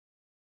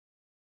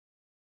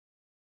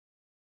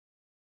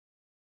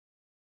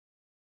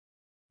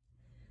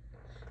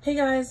Hey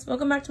guys,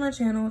 welcome back to my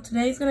channel.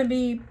 Today's going to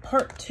be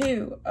part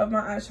 2 of my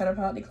eyeshadow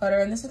palette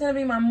declutter, and this is going to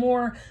be my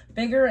more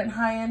bigger and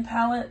high-end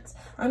palettes.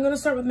 I'm going to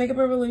start with Makeup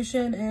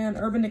Revolution and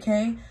Urban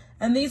Decay,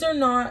 and these are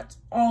not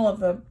all of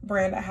the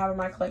brand I have in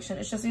my collection.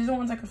 It's just these are the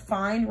ones I could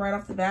find right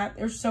off the bat.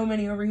 There's so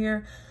many over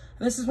here.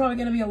 This is probably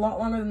going to be a lot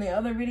longer than the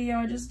other video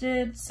I just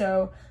did,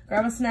 so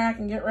grab a snack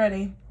and get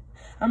ready.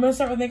 I'm going to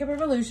start with Makeup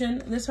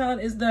Revolution. This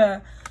palette is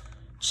the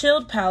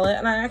Chilled palette,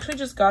 and I actually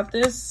just got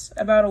this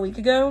about a week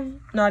ago.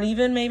 Not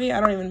even, maybe.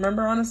 I don't even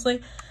remember,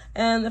 honestly.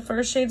 And the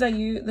first shades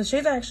the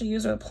shades I actually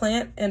used are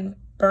Plant and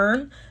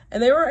Burn,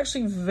 and they were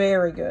actually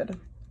very good.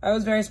 I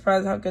was very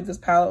surprised how good this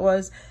palette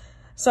was.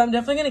 So I'm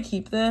definitely going to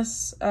keep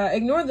this.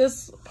 Ignore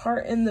this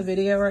part in the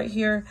video right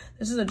here.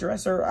 This is a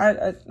dresser.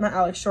 My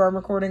Alex Shore I'm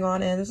recording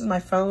on, and this is my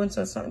phone,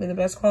 so it's not going to be the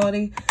best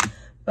quality.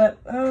 But,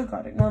 oh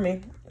god, ignore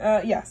me.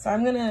 Yeah, so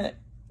I'm going to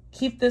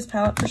keep this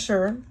palette for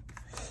sure.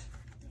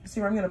 See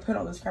where I'm going to put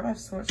all this crap. I have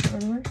so much stuff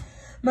everywhere.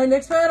 My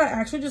next palette I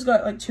actually just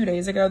got like 2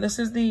 days ago. This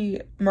is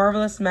the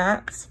Marvelous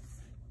Mattes.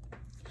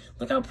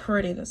 Look how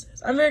pretty this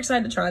is. I'm very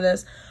excited to try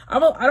this. I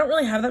don't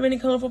really have that many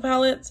colorful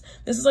palettes.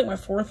 This is like my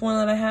 4th one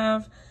that I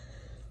have.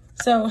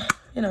 So,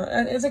 you know,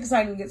 it's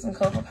exciting to get some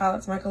colorful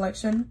palettes in my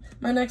collection.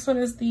 My next one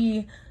is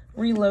the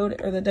Reload,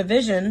 or the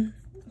Division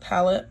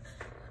palette.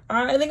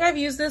 I think I've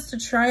used this to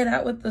try it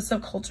out with the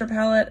Subculture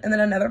palette, and then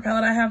another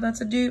palette I have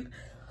that's a dupe.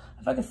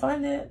 If I can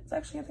find it, it's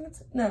actually, I think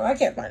it's, no, I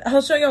can't find it.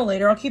 I'll show y'all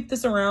later. I'll keep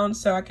this around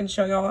so I can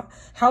show y'all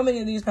how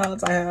many of these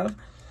palettes I have.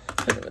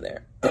 Put it over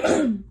there.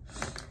 And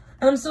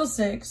I'm still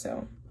sick,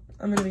 so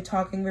I'm going to be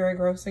talking very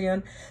gross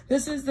again.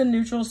 This is the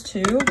Neutrals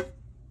 2.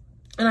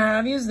 And I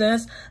have used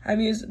this.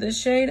 I've used this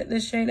shade,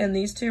 and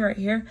these two right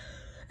here.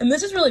 And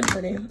this is really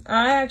pretty.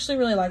 I actually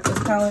really like this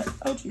palette.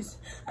 Oh, jeez.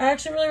 I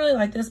actually really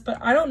like this, but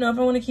I don't know if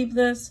I want to keep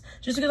this.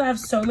 Just because I have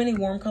so many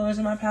warm colors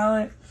in my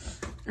palette,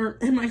 or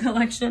in my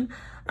collection.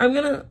 I'm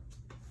going to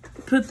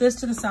put this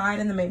to the side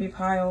in the maybe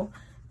pile,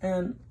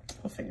 and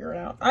we'll figure it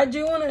out. I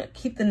do want to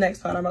keep the next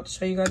palette I'm about to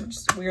show you guys, which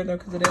is weird though,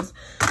 because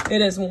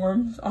it is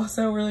warm.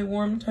 Also really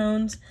warm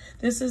tones.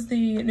 This is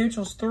the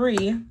Neutrals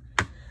 3.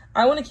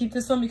 I want to keep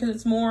this one because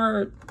it's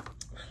more,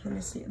 let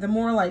me see, the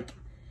more like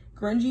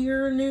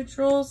grungier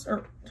neutrals,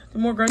 or the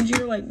more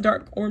grungier like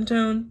dark warm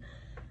tone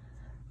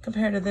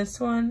compared to this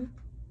one.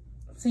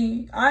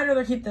 See, I'd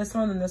rather keep this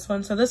one than this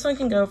one, so this one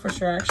can go for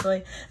sure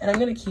actually, and I'm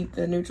going to keep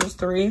the Neutrals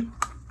 3.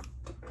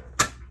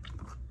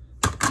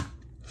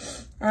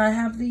 I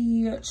have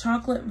the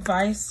Chocolate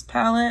Vice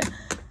palette.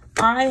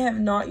 I have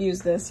not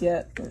used this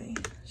yet. Let me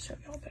show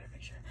y'all a better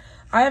picture.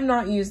 I have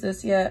not used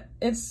this yet.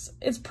 It's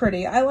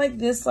pretty. I like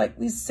this, like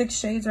these 6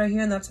 shades right here,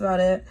 and that's about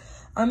it.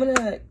 I'm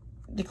gonna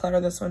declutter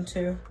this one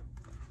too.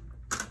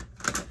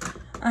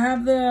 I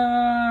have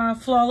the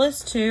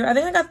Flawless 2. I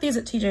think I got these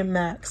at TJ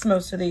Maxx,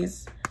 most of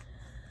these.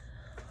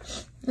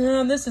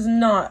 This is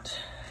not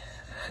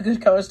a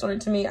good color story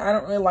to me. I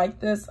don't really like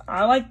this.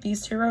 I like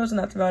these 2 rows, and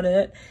that's about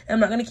it. And I'm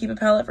not going to keep a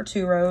palette for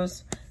 2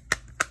 rows.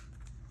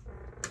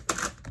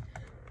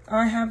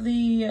 I have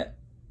the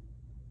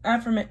I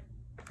don't know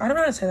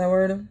how to say that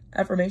word.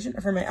 Affirmation.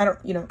 I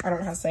don't know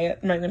how to say it.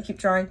 I'm not going to keep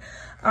trying.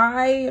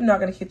 I am not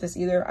going to keep this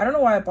either. I don't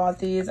know why I bought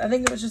these. I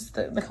think it was just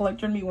the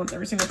collector in me wants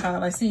every single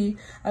palette I see.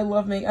 I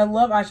love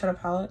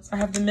eyeshadow palettes. I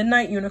have the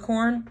Midnight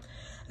Unicorn.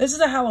 This is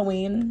a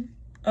Halloween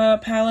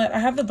palette. I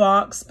have the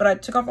box, but I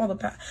took off all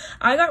the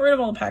I got rid of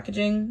all the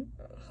packaging.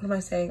 What am I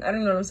saying? I don't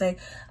even know what I'm saying.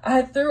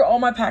 I threw all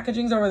my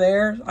packagings over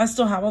there. I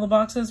still have all the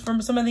boxes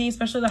from some of these,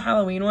 especially the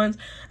Halloween ones.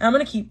 And I'm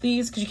going to keep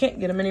these because you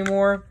can't get them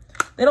anymore.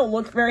 They don't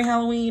look very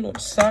Halloween, which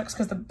sucks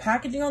because the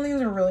packaging on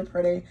these are really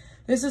pretty.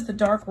 This is the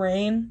Dark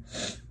Rain.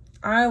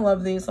 I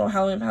love these little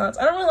Halloween palettes.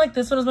 I don't really like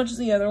this one as much as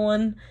the other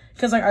one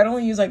because like I'd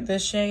only use like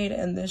this shade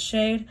and this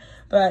shade,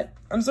 but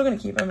I'm still going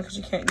to keep them because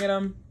you can't get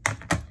them.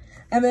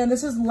 And then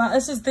this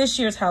is this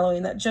year's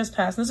Halloween that just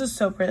passed. This is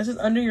so pretty. This is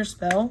Under Your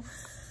Spell.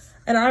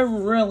 And I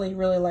really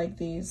like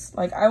these.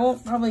 Like, I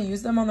won't probably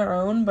use them on their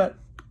own, but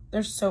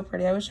they're so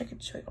pretty. I wish I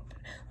could show you.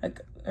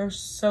 Like, they're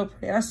so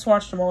pretty. I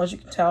swatched them all, as you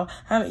can tell.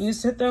 I haven't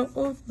used it, though.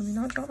 Oh, let me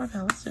not drop my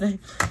palettes today.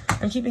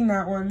 I'm keeping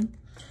that one.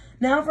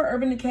 Now for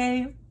Urban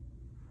Decay.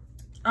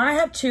 I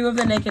have 2 of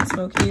the Naked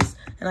Smokies,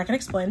 and I can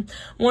explain.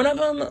 One of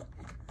them,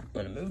 I'm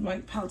going to move my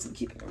palettes I'm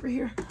keeping over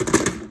here.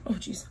 Oh,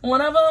 jeez.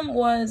 One of them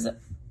was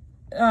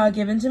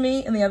given to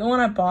me, and the other one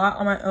I bought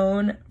on my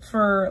own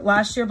for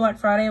last year Black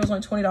Friday. It was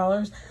only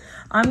 $20.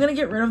 I'm gonna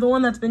get rid of the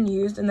one that's been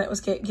used and that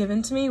was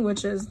given to me,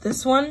 which is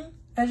this one.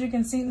 As you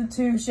can see, the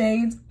 2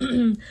 shades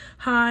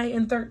High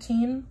and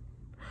 13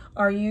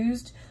 are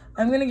used.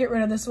 I'm gonna get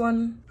rid of this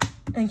one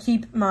and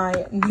keep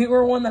my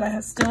newer one that I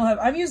still have.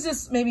 I've used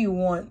this maybe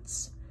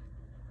once.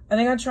 I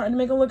think I tried to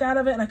make a look out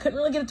of it and I couldn't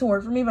really get it to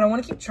work for me, but I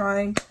want to keep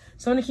trying,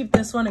 so I'm gonna keep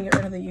this one and get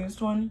rid of the used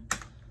one.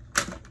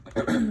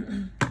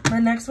 My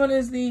next one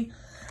is the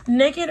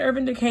Naked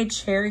Urban Decay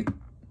Cherry.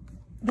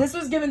 This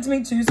was given to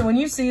me too, so when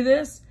you see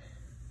this,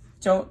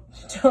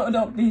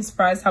 don't be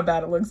surprised how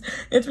bad it looks.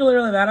 It's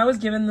really bad. I was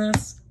given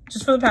this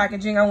just for the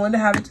packaging. I wanted to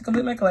have it to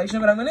complete my collection,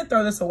 but I'm going to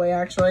throw this away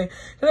actually. And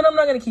then I'm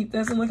not going to keep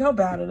this, and look how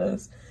bad it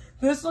is.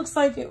 This looks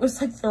like it was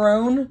like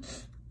thrown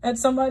at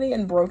somebody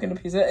and broken to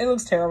pieces. It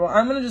looks terrible.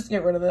 I'm gonna just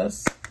get rid of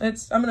this.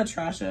 I'm gonna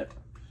trash it.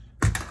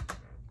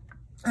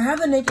 I have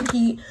the Naked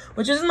Heat,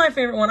 which isn't my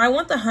favorite one. I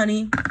want the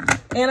honey,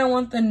 and I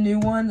want the new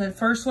one, the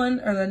first one,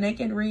 or the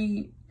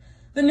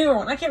the newer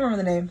one. I can't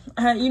remember the name.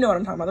 You know what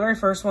I'm talking about. The very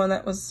first one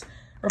that was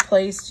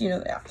replaced, you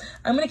know, yeah.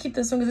 I'm gonna keep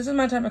this one because this is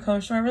my type of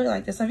color tone. I really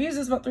like this. I've used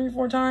this about 3 or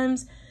 4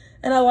 times,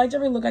 and I liked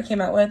every look I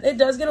came out with. It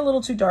does get a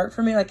little too dark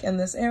for me, like in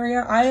this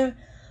area.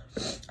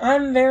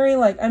 I'm very,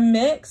 like, I'm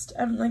mixed.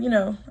 I'm like, you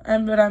know,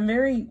 but I'm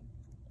very,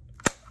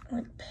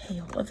 like,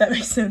 pale, if that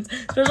makes sense.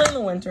 Especially in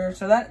the winter.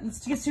 So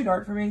it gets too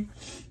dark for me.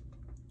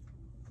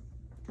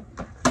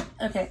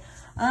 Okay,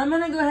 I'm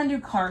gonna go ahead and do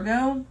Cargo.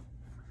 Hold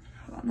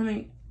on, let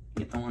me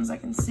get the ones I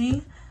can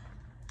see.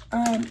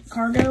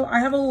 Cargo, I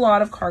have a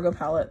lot of Cargo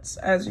palettes,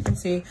 as you can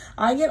see.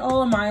 I get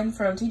all of mine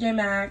from TJ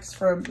Maxx,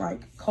 from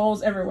like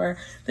Kohl's, everywhere.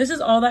 This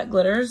is all that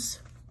glitters.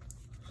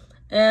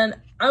 And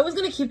I was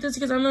gonna keep this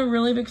because I'm a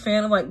really big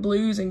fan of like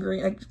blues and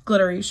green, like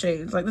glittery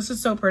shades. Like this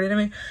is so pretty to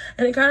me.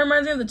 And it kind of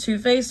reminds me of the Too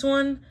Faced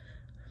one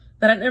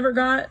that I never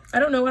got. I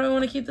don't know why I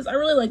want to keep this. I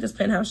really like this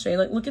Penthouse shade.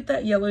 Like, look at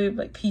that yellow,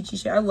 like, peachy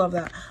shade. I love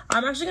that.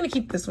 I'm actually going to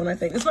keep this one, I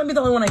think. This might be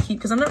the only one I keep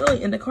because I'm not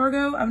really into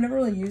Cargo. I've never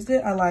really used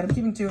it. I lied. I'm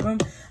keeping 2 of them.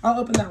 I'll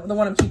open the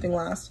one I'm keeping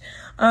last.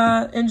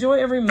 Enjoy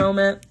Every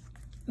Moment.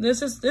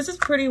 This is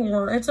pretty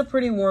warm. It's a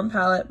pretty warm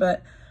palette,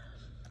 but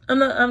I'm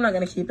not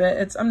going to keep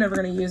it. I'm never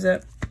going to use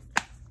it.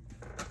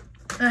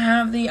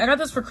 I got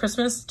this for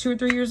Christmas 2 or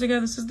 3 years ago.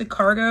 This is the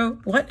Cargo.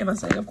 What am I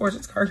saying? Of course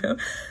it's Cargo.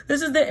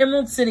 This is the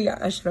Emerald City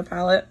eyeshadow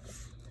palette.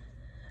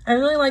 I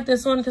really like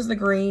this one because of the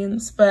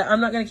greens, but I'm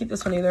not going to keep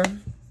this one either.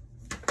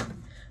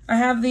 I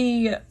have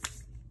the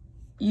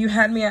You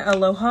Had Me at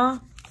Aloha.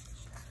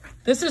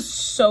 This is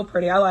so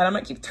pretty. I lied. I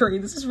might keep 3.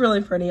 This is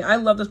really pretty. I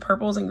love the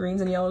purples and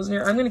greens and yellows in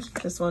here. I'm going to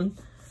keep this one.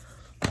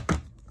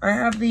 I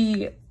have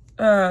the,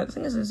 I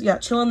think this is, yeah,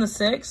 Chill in the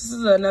 6. This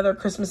is another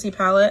Christmassy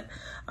palette.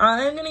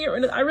 I'm going to get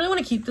rid of, I really want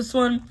to keep this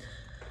one.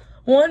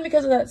 One,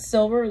 because of that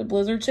silver, the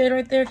Blizzard shade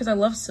right there, because I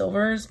love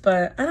silvers,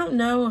 but I don't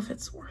know if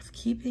it's worth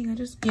keeping.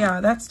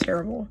 Yeah, that's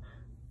terrible.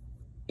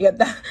 Yeah,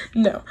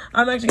 no,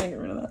 I'm actually going to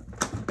get rid of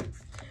that.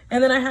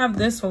 And then I have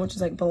this one, which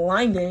is like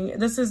blinding.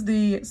 This is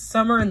the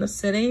Summer in the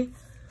City.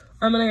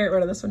 I'm going to get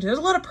rid of this one too. There's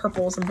a lot of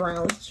purples and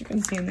browns that you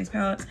can see in these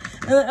palettes.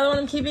 And the other one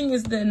I'm keeping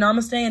is the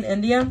Namaste in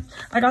India.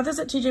 I got this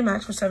at TJ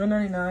Maxx for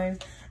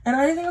 $7.99. And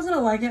I didn't think I was going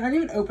to like it. I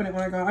didn't even open it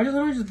when I got it. I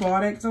literally just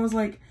bought it because I was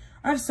like,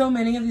 I have so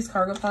many of these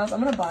Cargo palettes.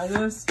 I'm going to buy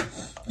this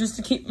just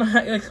to keep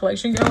my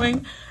collection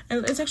going.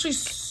 And it's actually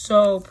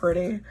so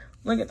pretty.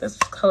 Look at this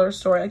color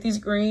story. Like these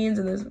greens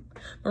and these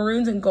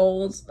maroons and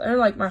golds. They're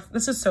like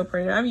this is so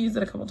pretty. I've used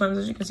it a couple times.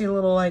 As you can see, the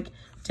little like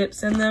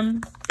dips in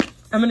them.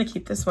 I'm going to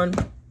keep this one.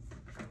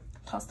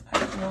 Toss the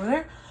packaging over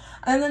there.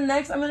 And then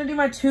next, I'm going to do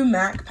my 2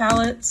 MAC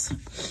palettes.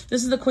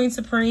 This is the Queen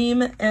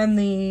Supreme and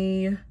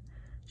the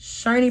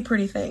Shiny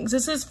Pretty Things.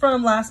 This is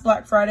from last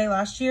Black Friday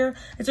last year.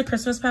 It's a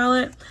Christmas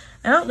palette.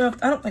 And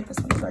I don't think this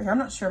one's right here. I'm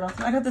not sure about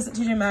that. I got this at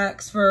TJ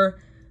Maxx for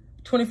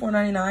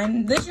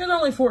 $24.99. This year's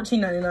only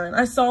 $14.99.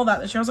 I saw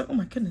that this year. I was like, oh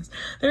my goodness.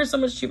 They're so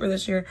much cheaper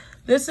this year.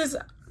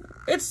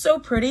 It's so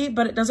pretty,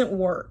 but it doesn't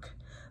work.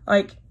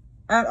 Like,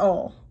 at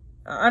all.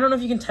 I don't know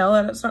if you can tell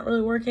that it's not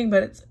really working,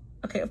 but it's,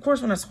 okay, of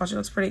course when I swatch it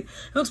looks pretty.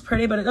 It looks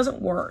pretty, but it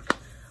doesn't work.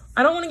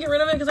 I don't want to get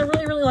rid of it because I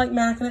really, really like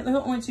MAC, and they're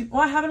the only 2.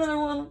 Well, I have another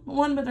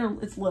one, but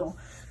it's little.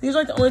 These are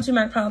like the only 2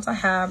 MAC palettes I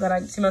have that I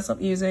see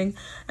myself using.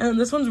 And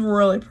this one's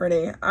really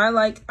pretty. I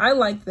like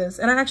this.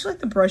 And I actually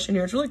like the brush in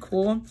here. It's really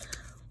cool.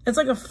 It's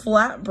like a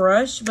flat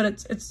brush, but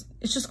it's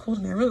just cool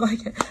to me. I really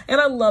like it. And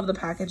I love the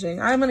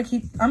packaging. I'm gonna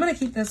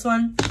keep this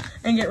one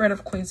and get rid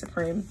of Queen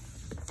Supreme.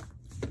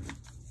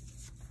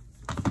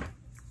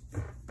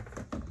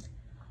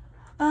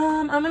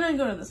 I'm gonna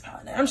go to this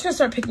palette now. I'm just gonna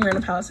start picking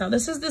random palettes now.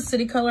 This is the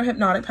City Color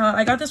Hypnotic palette.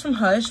 I got this from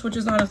Hush, which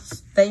is not a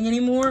thing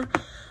anymore.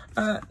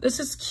 This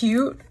is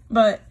cute,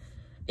 but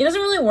it doesn't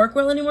really work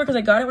well anymore because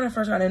I got it when I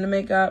first got into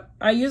makeup.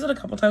 I used it a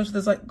couple times with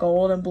this like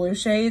gold and blue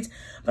shades,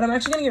 but I'm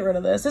actually gonna get rid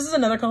of this. This is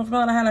another colorful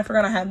palette I had. I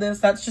forgot I had this.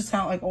 That's just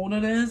how like old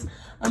it is.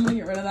 I'm gonna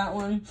get rid of that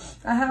one.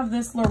 I have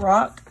this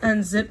Lorac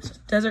and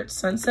Zipped Desert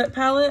Sunset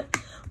palette,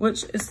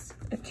 which is,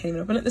 I can't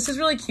even open it. This is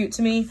really cute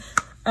to me.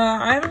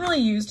 I haven't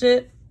really used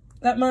it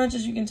that much,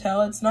 as you can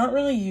tell. It's not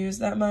really used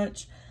that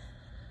much.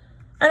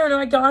 I don't know.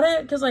 I got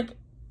it because like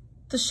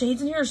the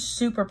shades in here are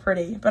super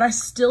pretty, but I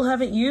still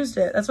haven't used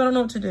it. That's why I don't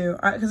know what to do.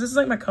 Because this is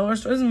like my color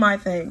store. This is my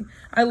thing.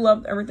 I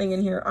love everything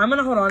in here. I'm going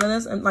to hold on to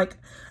this and like,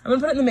 I'm going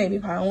to put it in the maybe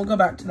pile. We'll go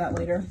back to that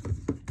later.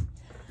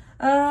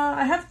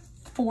 I have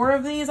 4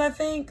 of these, I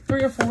think.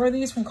 3 or 4 of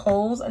these from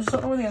Kohl's. I just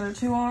don't know where the other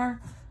 2 are.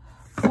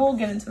 We'll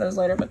get into those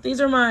later. But these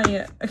are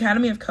my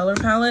Academy of Color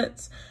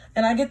palettes.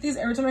 And I get these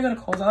every time I go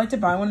to Kohl's. I like to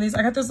buy one of these.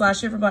 I got this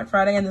last year for Black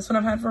Friday, and this one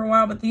I've had for a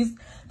while. But these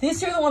 2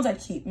 are the ones I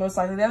keep, most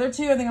likely. The other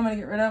 2 I think I'm going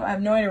to get rid of. I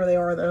have no idea where they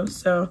are, though.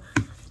 So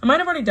I might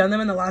have already done them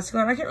in the last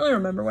one. I can't really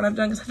remember what I've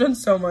done because I've done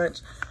so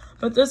much.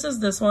 But this is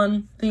this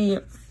one.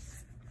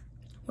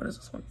 What is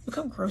this one? Look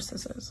how gross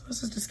this is.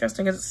 This is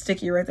disgusting because it's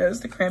sticky right there. This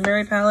is the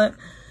Cranberry palette.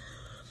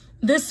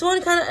 This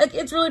one kind of,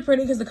 it's really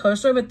pretty because the color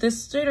story, but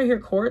this shade right here,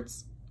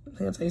 Quartz, I think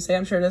that's how you say it,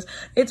 I'm sure it is.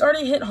 It's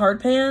already hit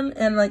hard pan,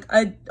 and like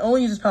I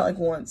only used this palette like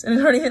once, and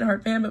it already hit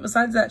hard pan, but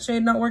besides that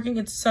shade not working,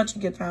 it's such a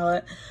good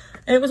palette.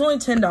 And it was only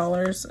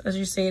 $10, as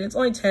you see, and it's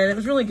only 10. It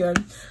was really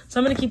good. So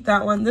I'm going to keep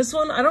that one. This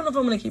one, I don't know if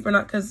I'm going to keep or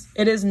not because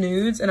it is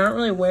nudes, and I don't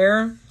really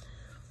wear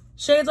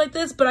shades like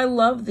this, but I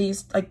love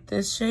these, like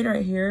this shade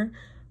right here.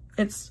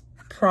 It's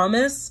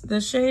Promise.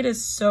 This shade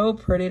is so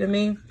pretty to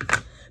me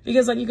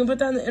because like you can put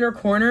that in the inner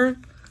corner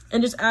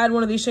and just add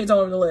one of these shades all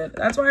over the lid.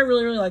 That's why I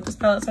really, really like this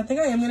palette. So I think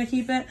I am going to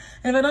keep it.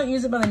 And if I don't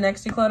use it by the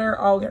next declutter,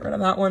 I'll get rid of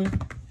that one.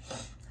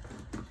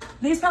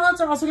 These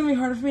palettes are also going to be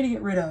harder for me to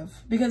get rid of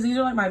because these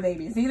are like my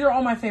babies. These are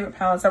all my favorite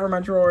palettes that were in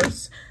my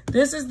drawers.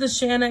 This is the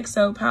Shan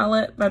XO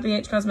palette by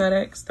BH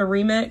Cosmetics, the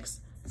Remix.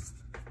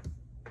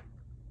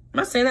 Am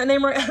I saying that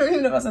name right? I don't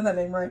even know if I said that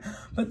name right.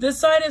 But this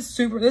side is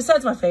this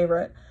side's my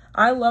favorite.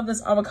 I love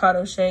this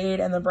avocado shade,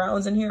 and the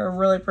browns in here are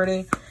really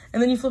pretty.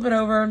 And then you flip it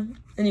over,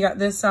 and you got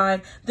this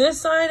side. This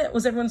side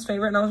was everyone's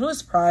favorite, and I was really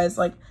surprised.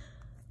 Like,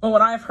 well,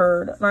 what I've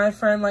heard, my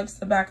friend likes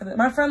the back of it.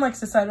 My friend likes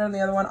this side better than the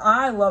other one.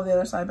 I love the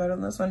other side better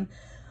than this one.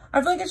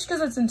 I feel like it's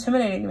because it's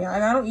intimidating to me.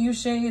 I don't use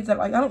shades that,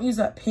 like, I don't use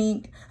that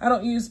pink. I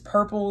don't use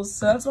purples.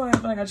 So that's why I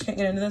feel like I just can't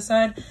get into this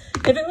side.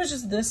 If it was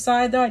just this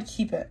side, though, I'd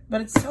keep it.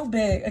 But it's so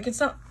big. Like, it's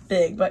not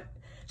big, but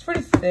it's pretty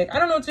thick. I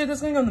don't know what to do. This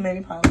is going to go in the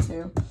maybe pile,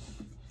 too.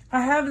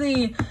 I have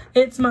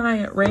it's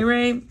my Ray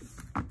Ray,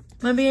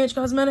 my BH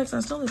Cosmetics. I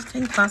still have this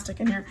pink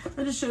plastic in here.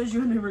 That just shows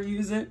you I never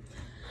use it.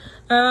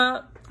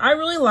 I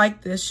really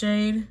like this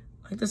shade,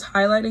 like this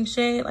highlighting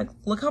shade. Like,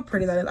 look how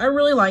pretty that is. I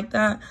really like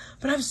that.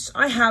 But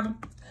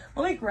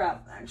let me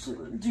grab, actually,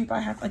 the dupe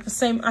I have, like the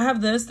same. I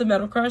have this, the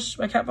Metal Crush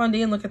by Kat Von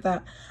D, and look at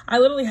that. I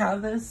literally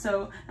have this,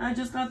 so I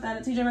just got that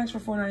at TJ Maxx for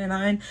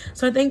 $4.99.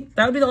 So I think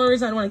that would be the only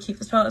reason I'd want to keep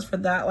this palette is for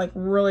that, like,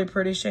 really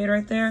pretty shade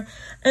right there.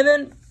 And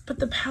then, but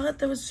the palette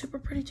that was super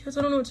pretty too, so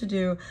I don't know what to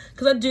do,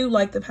 because I do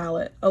like the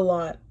palette a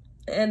lot.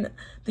 And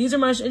these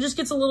are it just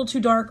gets a little too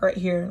dark right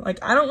here. Like,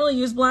 I don't really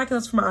use black, and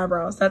that's for my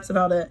eyebrows. That's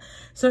about it.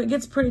 So it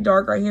gets pretty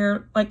dark right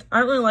here. Like, I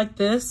don't really like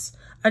this.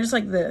 I just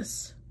like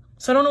this.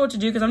 So I don't know what to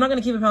do because I'm not going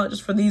to keep a palette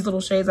just for these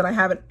little shades that I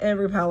have in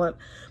every palette.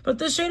 But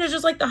this shade is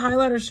just like the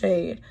highlighter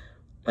shade.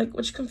 Like,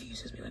 which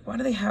confuses me. Like, why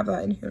do they have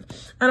that in here?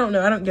 I don't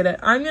know. I don't get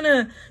it. I'm going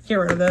to get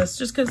rid of this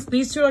just because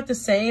these two are like the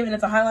same and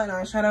it's a highlight and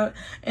eyeshadow.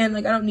 And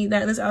like, I don't need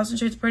that. And this Allison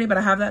shade's pretty, but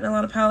I have that in a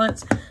lot of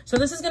palettes. So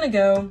this is going to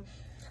go.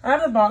 I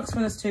have the box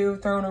for this too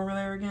thrown over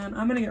there again.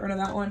 I'm going to get rid of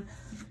that one.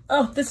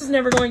 Oh, this is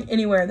never going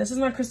anywhere. This is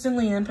my Kristen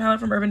Leanne palette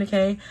from Urban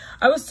Decay.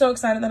 I was so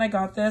excited that I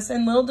got this,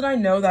 and little did I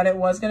know that it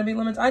was going to be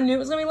limited. I knew it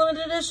was going to be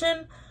limited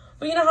edition,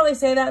 but you know how they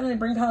say that and they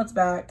bring palettes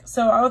back.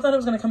 So I thought it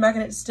was going to come back,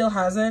 and it still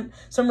hasn't.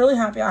 So I'm really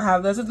happy I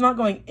have this. It's not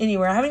going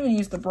anywhere. I haven't even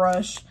used the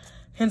brush,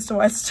 hence to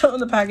why it's still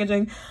in the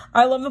packaging.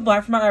 I love the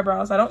black for my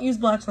eyebrows. I don't use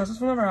black unless it's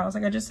for my brows,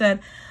 like I just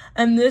said.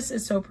 And this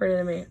is so pretty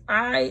to me.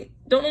 I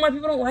don't know why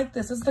people don't like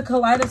this. It's the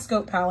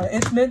Kaleidoscope palette.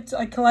 It's meant to,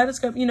 like,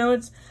 Kaleidoscope, you know,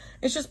 it's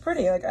just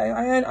pretty. Like,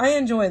 I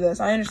enjoy this.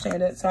 I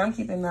understand it, so I'm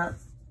keeping that.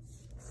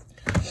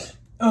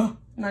 Oh,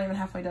 not even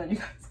halfway done, you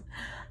guys.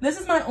 This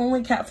is my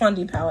only Kat Von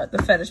D palette,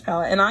 the Fetish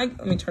palette. And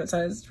let me turn it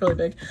size, it's really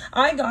big.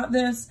 I got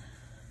this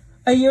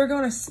a year ago,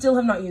 and I still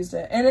have not used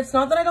it. And it's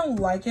not that I don't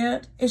like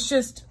it. It's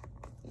just,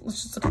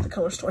 let's just look at the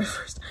color story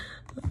first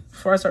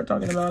before I start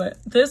talking about it.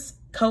 This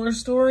color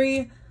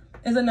story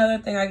is another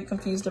thing I get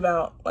confused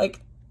about. Like,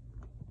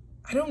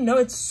 I don't know.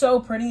 It's so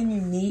pretty and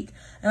unique.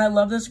 And I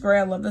love this gray.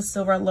 I love this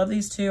silver. I love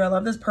these two. I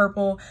love this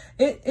purple.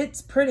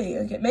 It's pretty.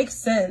 Like, it makes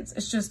sense.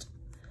 It's just,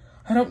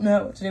 I don't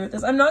know what to do with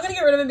this. I'm not going to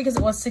get rid of it because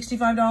it was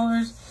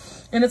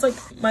 $65. And it's like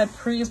my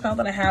previous palette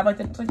that I have. Like,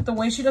 the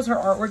way she does her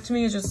artwork to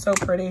me is just so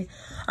pretty.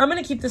 I'm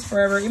going to keep this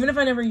forever. Even if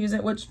I never use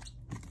it, which,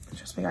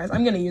 trust me guys,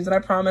 I'm going to use it. I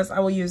promise I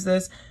will use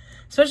this.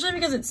 Especially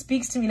because it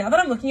speaks to me. Now that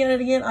I'm looking at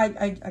it again,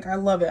 I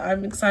love it.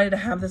 I'm excited to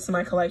have this in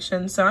my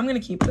collection. So I'm going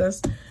to keep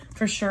this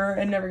for sure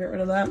and never get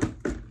rid of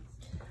that.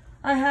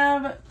 I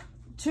have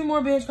 2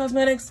 more BH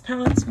Cosmetics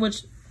palettes,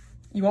 which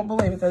you won't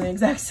believe it. They're the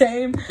exact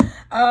same.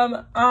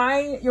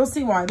 You'll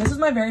see why. This is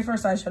my very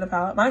first eyeshadow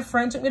palette. My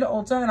friend took me to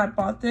Ulta and I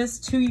bought this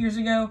 2 years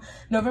ago,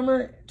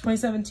 November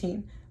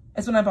 2017.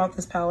 That's when I bought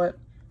this palette.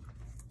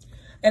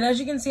 And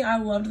as you can see, I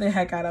loved the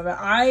heck out of it.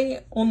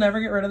 I will never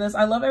get rid of this.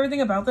 I love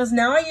everything about this.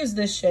 Now I use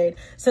this shade.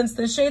 Since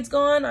this shade's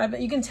gone,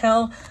 you can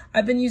tell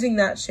I've been using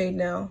that shade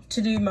now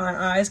to do my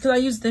eyes. Because I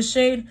use this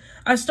shade.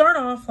 I start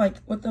off like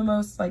with the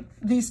most, like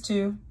these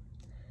two.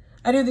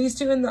 I do these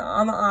two on the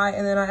eye.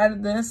 And then I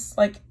added this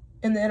like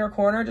in the inner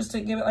corner just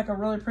to give it like a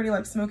really pretty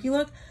like smoky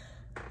look.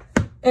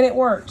 And it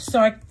worked. So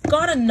I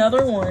got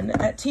another one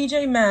at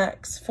TJ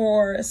Maxx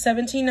for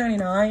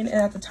 $17.99. And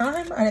at the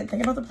time, I didn't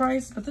think about the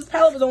price. But this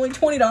palette was only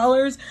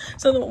 $20.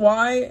 So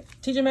why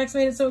TJ Maxx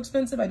made it so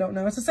expensive, I don't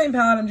know. It's the same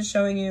palette. I'm just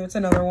showing you. It's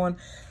another one.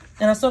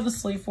 And I still have the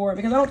sleeve for it.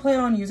 Because I don't plan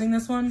on using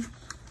this one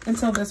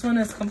until this one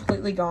is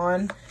completely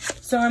gone.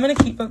 So I'm going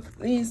to keep up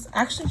these.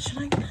 Actually, should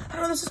I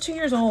don't know. This is 2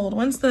 years old.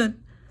 When's the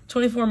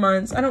 24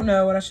 months? I don't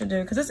know what I should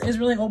do. Because this is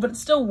really old. But it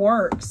still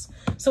works.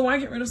 So why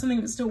get rid of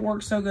something that still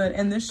works so good?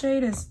 And this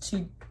shade is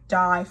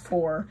die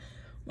for.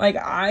 Like,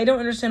 I don't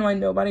understand why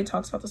nobody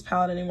talks about this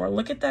palette anymore.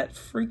 Look at that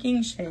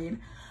freaking shade.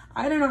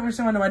 I do not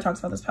understand why nobody talks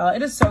about this palette.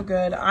 It is so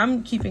good.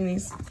 I'm keeping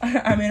these.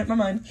 I made up my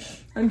mind.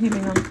 I'm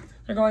keeping them.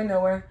 They're going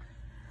nowhere.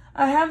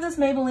 I have this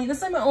Maybelline. This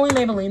is like my only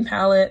Maybelline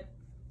palette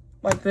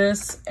like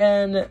this.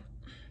 And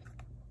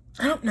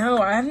I don't know.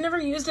 I've never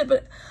used it,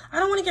 but I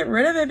don't want to get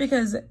rid of it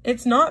because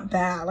it's not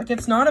bad. Like,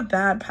 it's not a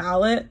bad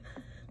palette.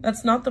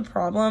 That's not the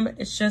problem.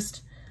 It's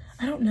just,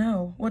 I don't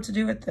know what to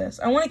do with this.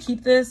 I want to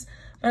keep this,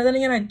 but then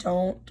again, I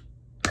don't.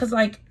 Because,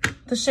 like,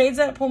 the shades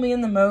that pull me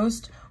in the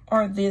most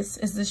are this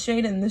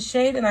shade and this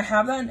shade, and I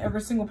have that in every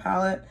single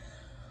palette.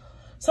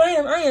 So I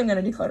am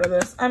going to declutter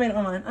this. I made it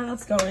on mine.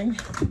 That's going.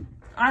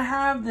 I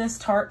have this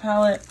Tarte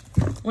palette,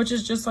 which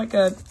is just like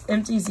a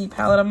empty Z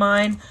palette of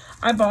mine.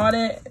 I bought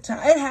it.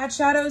 It had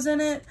shadows in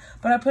it,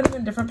 but I put it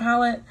in a different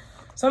palette.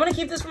 So I'm going to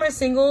keep this for my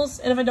singles,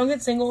 and if I don't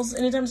get singles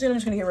anytime soon, I'm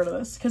just going to get rid of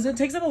this because it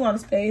takes up a lot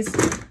of space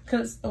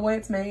because the way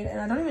it's made, and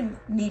I don't even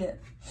need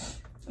it.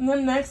 And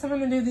then next, I'm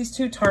going to do these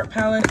two Tarte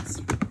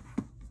palettes.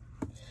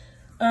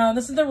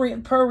 This is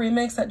the Pro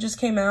Remix that just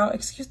came out.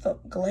 Excuse the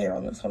glare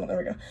on this. Hold on, there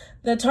we go.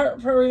 The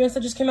Tarte Pro Remix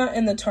that just came out,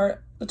 and the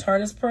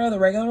Tarteist Pro, the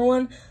regular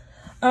one.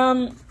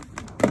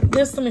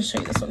 Let me show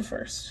you this one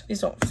first.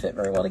 These don't fit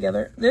very well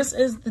together. This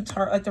is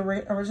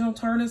the original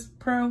Tarteist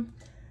Pro.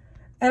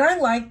 And I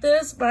like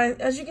this, but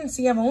as you can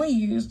see, I've only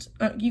used,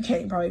 you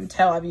can't probably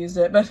tell I've used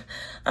it, but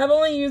I've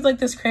only used like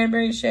this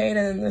cranberry shade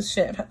and this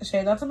shade.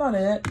 That's about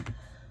it.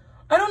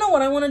 I don't know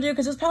what I want to do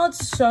because this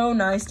palette's so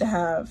nice to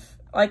have.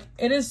 Like,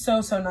 it is so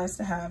nice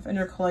to have in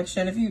your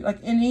collection. If you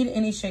like need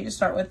any shade to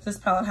start with, this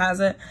palette has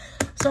it.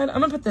 So I'm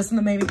going to put this in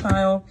the maybe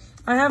pile.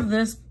 I have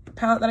this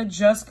palette that I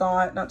just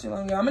got not too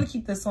long ago. I'm going to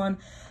keep this one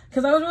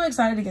because I was really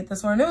excited to get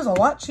this one. And it was a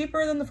lot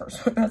cheaper than the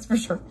first one, that's for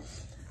sure.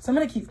 So I'm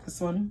going to keep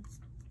this one.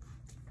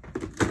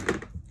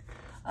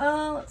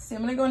 Let's see.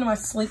 I'm going to go into my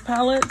sleek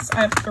palettes.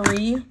 I have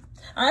 3.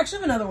 I actually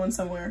have another one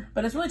somewhere,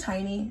 but it's really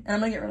tiny, and I'm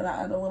going to get rid of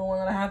that, the little one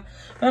that I have.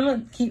 But I'm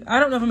going to keep, I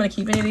don't know if I'm going to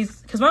keep any of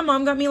these, because my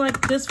mom got me,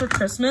 like, this for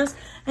Christmas,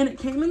 and it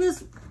came in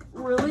this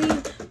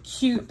really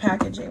cute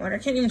packaging. Like, I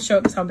can't even show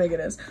it because how big it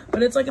is,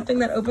 but it's, like, a thing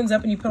that opens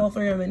up, and you put all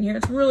 3 of them in here.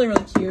 It's really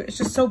cute. It's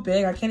just so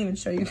big, I can't even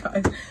show you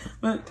guys,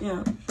 but,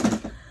 yeah.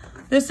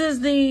 This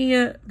is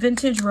the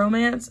Vintage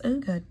Romance. Oh,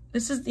 good.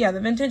 This is, yeah, the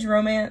Vintage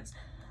Romance.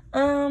 I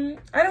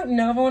don't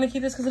know if I want to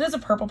keep this, because it is a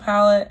purple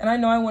palette, and I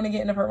know I want to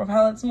get into purple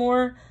palettes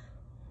more.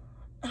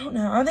 I don't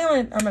know. I think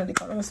I'm going to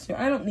declutter this too.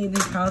 I don't need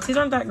these palettes. These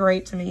aren't that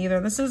great to me either.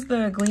 This is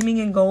the Gleaming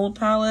in Gold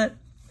palette.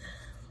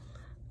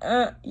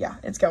 Yeah,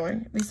 it's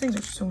going. These things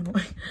are so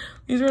annoying.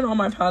 These are in all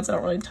my palettes I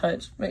don't really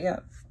touch. But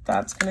yeah,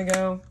 that's going to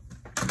go.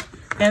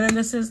 And then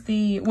this is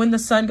the When the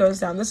Sun Goes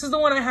Down. This is the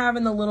one I have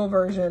in the little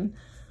version.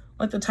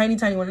 Like the tiny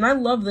one. And I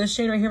love this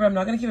shade right here, but I'm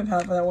not going to keep a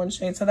palette for that one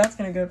shade. So that's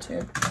going to go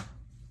too.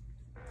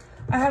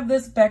 I have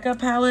this Becca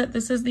palette.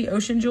 This is the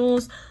Ocean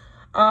Jewels.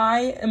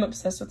 I am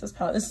obsessed with this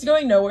palette. This is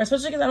going nowhere,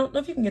 especially because I don't know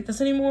if you can get this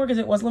anymore because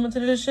it was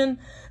limited edition.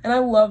 And I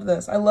love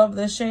this. I love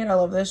this shade. I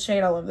love this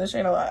shade. I love this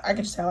shade. I can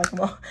just tell I like them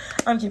all.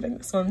 I'm keeping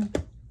this one.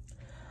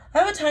 I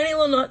have a tiny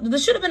little,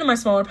 this should have been in my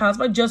smaller palettes,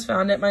 but I just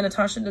found it. My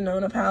Natasha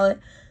Denona palette.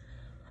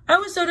 I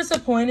was so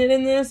disappointed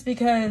in this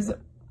because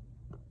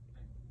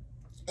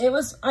it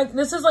was,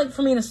 this is like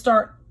for me to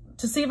start,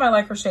 to see if I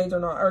like her shades or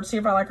not, or to see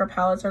if I like her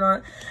palettes or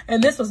not.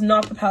 And this was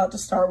not the palette to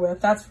start with,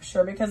 that's for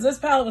sure, because this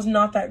palette was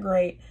not that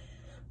great.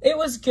 It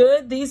was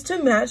good. These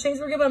 2 matte shades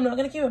were good, but I'm not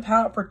going to keep a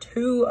palette for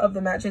 2 of the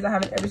matte shades I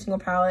have in every single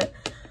palette.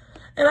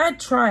 And I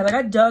tried. Like,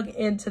 I dug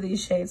into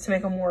these shades to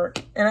make them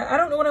work. And I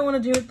don't know what I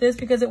want to do with this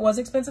because it was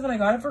expensive and I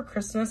got it for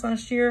Christmas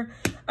last year.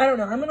 I don't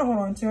know. I'm going to hold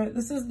on to it.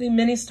 This is the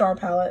Mini Star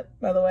palette,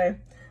 by the way.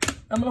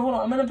 I'm going to hold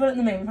on. I'm going to put it in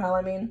the main pile,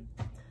 I mean.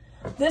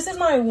 This is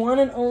my one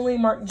and only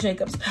Marc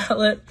Jacobs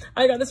palette.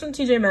 I got this from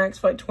TJ Maxx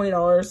for like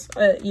 $20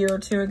 a year or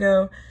 2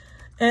 ago.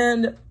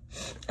 And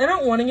I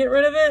don't want to get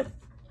rid of it.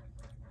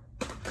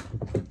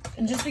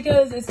 And just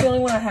because it's the only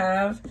one I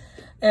have,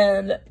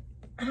 and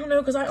I don't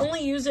know, because I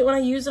only used it, when I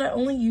used it, I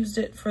only used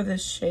it for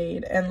this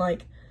shade, and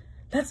like,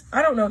 that's,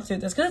 I don't know what to do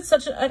with this, because it's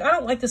such a, like, I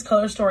don't like this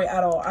color story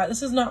at all.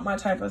 This is not my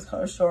type of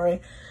color story.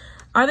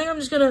 I think I'm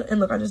just gonna, and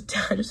look, I just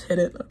hit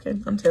it, okay,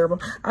 I'm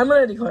terrible. I'm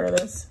gonna declutter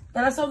this.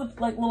 And I saw the,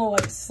 like, little,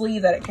 like,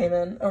 sleeve that it came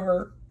in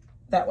over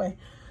that way.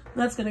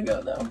 That's gonna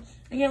go, though.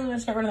 Again, I'm gonna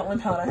start rid of that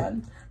one palette I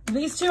had.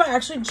 These 2 I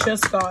actually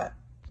just got.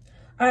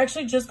 I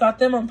actually just got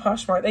them on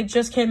Poshmark. They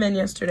just came in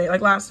yesterday,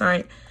 like last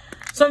night.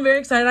 So I'm very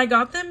excited. I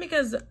got them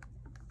because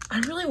I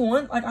really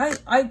want, like,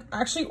 I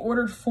actually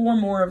ordered 4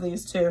 more of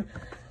these too.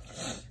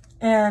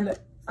 And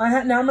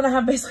now I'm going to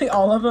have basically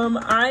all of them.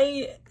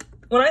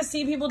 When I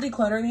see people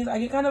decluttering these, I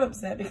get kind of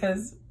upset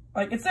because,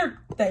 like, it's their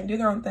thing, do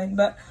their own thing.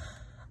 But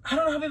I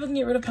don't know how people can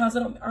get rid of palettes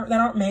that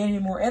aren't made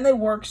anymore. And they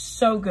work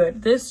so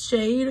good. This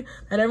shade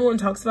that everyone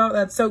talks about,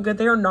 that's so good.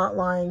 They are not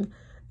lying.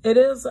 It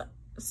is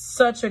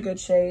such a good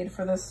shade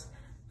for this.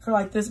 For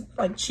like this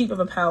like cheap of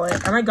a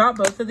palette. And I got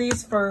both of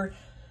these for,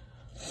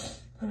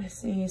 let me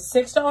see,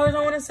 $6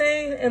 I want to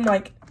say. And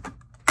like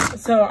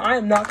So I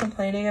am not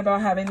complaining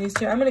about having these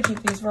two. I'm going to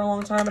keep these for a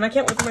long time. And I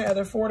can't wait for my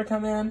other 4 to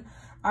come in.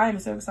 I am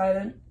so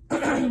excited.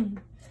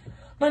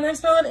 My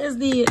next palette is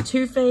the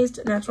Too Faced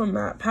Natural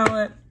Matte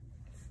Palette.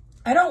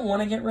 I don't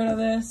want to get rid of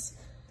this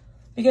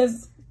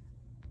because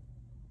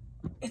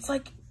it's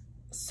like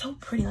so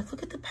pretty. Like,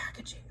 look at the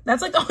packaging.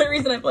 That's like the only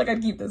reason I feel like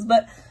I'd keep this.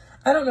 But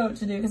I don't know what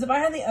to do because if I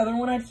had the other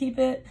one, I'd keep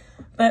it.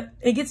 But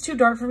it gets too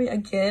dark for me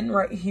again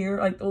right here.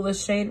 Like, well,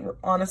 this shade,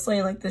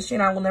 honestly, like this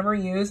shade I will never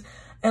use.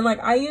 And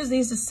like, I use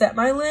these to set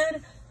my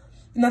lid.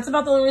 And that's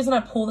about the only reason I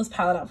pull this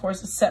palette out for,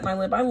 is to set my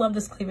lid. But I love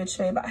this cleavage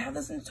shade, but I have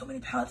this in so many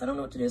palettes. I don't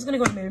know what to do. It's going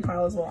to go in baby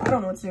pile as well. I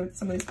don't know what to do with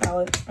some of these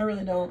palettes. I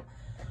really don't.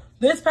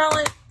 This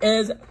palette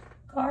is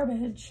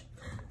garbage.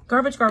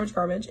 Garbage, garbage,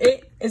 garbage.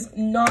 It is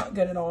not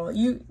good at all.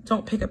 You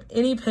don't pick up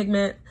any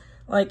pigment.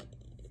 Like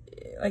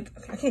I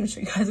can't even show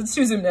you guys. It's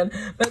too zoomed in.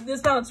 But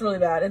this palette's really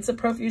bad. It's a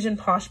Profusion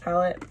Posh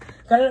palette.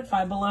 Got it at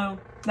Five Below.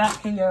 That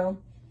can go.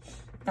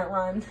 That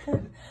rhymed.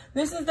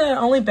 This is the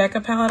only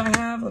Becca palette I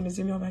have. Let me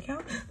zoom you all back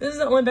out. This is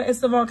the only Becca. It's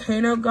the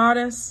Volcano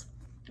Goddess.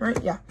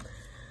 Right? Yeah.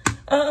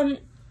 I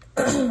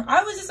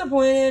was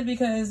disappointed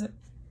because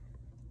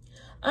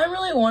I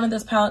really wanted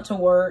this palette to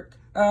work.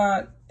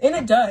 And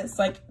it does.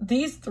 Like,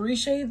 these 3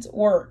 shades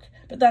work.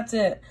 But that's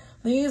it.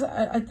 These,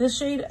 this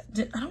shade,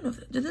 I don't know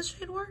if, did this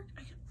shade work?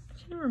 I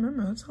can't even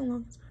remember. That's how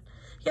long it's been.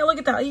 Yeah, look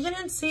at that. You can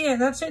even see it.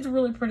 That shade's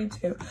really pretty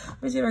too.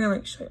 Let me see if I can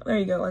like show you. There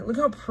you go. Like, look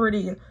how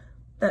pretty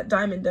that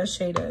Diamond Dust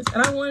shade is.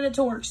 And I wanted it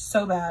to work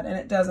so bad, and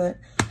it doesn't.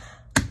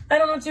 I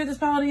don't know what to do with this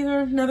palette either.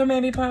 Another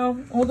maybe pile.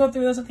 We'll go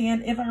through those at the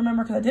end if I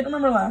remember, because I didn't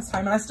remember last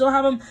time. And I still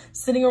have them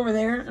sitting over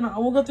there. And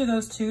we'll go through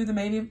those too, the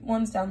maybe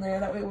ones down there.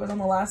 That way it was on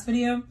the last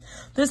video.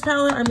 This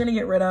palette I'm going to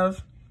get rid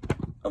of.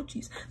 Oh,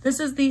 jeez. This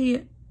is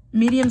the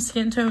Medium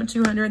Skin Tone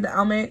 200, the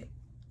Almay.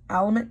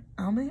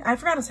 I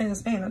forgot to say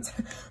this name.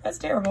 That's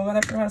terrible, but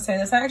I forgot to say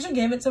this. I actually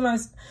gave it to my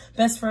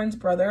best friend's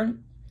brother.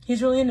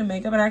 He's really into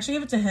makeup, and I actually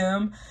gave it to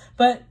him.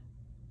 But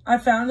I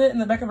found it in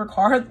the back of her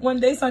car one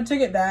day, so I took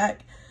it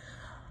back.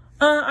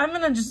 I'm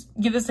going to just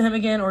give this to him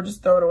again or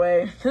just throw it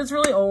away because it's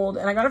really old.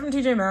 And I got it from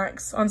TJ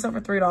Maxx on sale for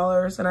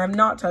 $3, and I have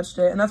not touched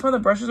it. And that's why the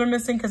brushes are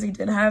missing, because he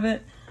did have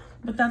it.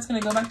 But that's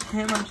going to go back to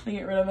him. I'm just going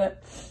to get rid of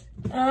it.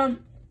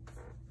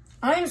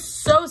 I am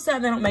so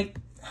sad they don't make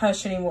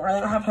Hush anymore. Or they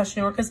don't have Hush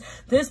anymore, because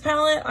this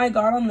palette I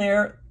got on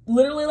there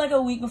literally like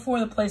a week before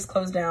the place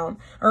closed down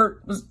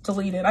or was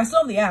deleted. I still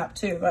have the app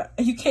too, but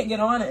you can't get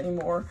on it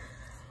anymore.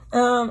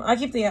 I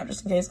keep the app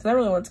just in case because I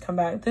really want it to come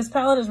back. This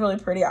palette is really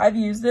pretty. I've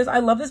used this. I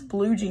love this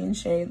blue jean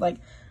shade, like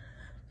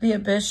the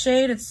Abyss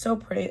shade. It's so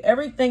pretty.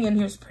 Everything in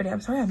here is pretty.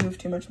 I'm sorry I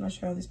moved too much when I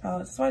show all these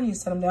palettes. That's why I need to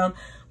set them down.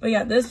 But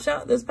yeah, this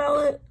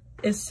palette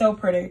is so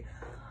pretty.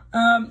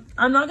 I'm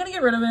not going to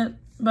get rid of it,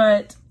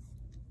 but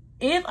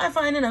if I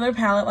find another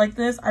palette like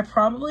this, I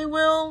probably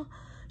will,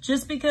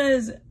 just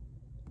because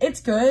it's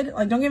good.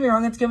 Like, don't get me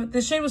wrong, it's good, but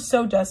this shade was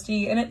so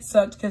dusty, and it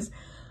sucked because,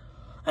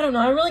 I don't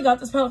know, I really got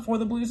this palette for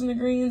the blues and the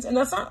greens, and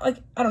that's not, like,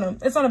 I don't know,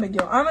 it's not a big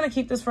deal. I'm going to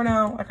keep this for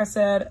now, like I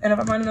said, and if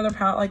I find another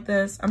palette like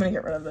this, I'm going to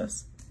get rid of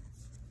this.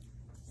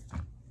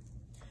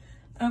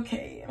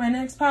 Okay, my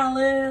next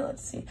palette,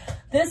 let's see.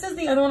 This is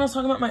the other one I was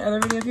talking about in my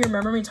other video. If you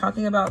remember me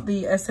talking about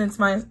the Essence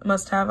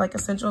Must Have, like,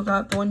 Essential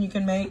Dot, the one you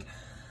can make.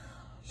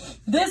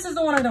 This is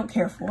the one I don't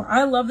care for.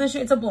 I love this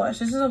shade. It's a blush.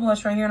 This is a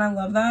blush right here, and I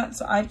love that.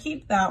 So I'd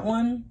keep that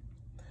one,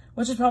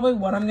 which is probably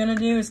what I'm going to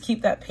do, is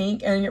keep that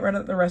pink and get rid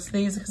of the rest of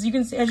these. Because you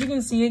can see, as you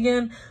can see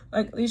again,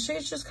 like, these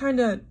shades just kind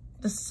of,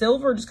 the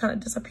silver just kind of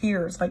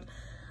disappears. Like,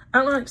 I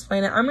don't know how to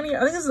explain it. I think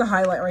this is a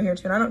highlight right here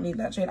too, and I don't need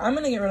that shade. I'm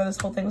going to get rid of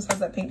this whole thing besides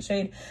that pink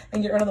shade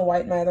and get rid of the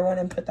white in my other one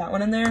and put that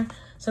one in there.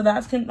 So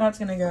that's going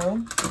to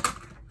go.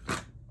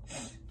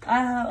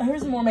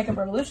 Here's more Makeup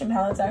Revolution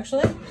palettes,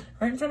 actually,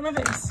 right in front of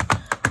my face.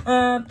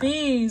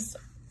 These,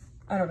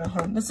 I don't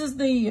know, this is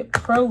the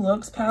Pro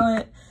Looks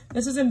palette.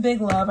 This is in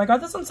Big Love. I got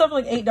this on sale for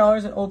like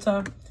 $8 at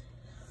Ulta.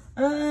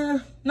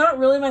 Not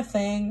really my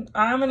thing.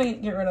 I'm gonna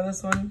get rid of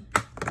this one.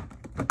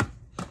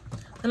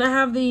 And I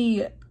have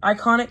the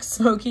Iconic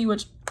Smoky,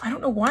 which I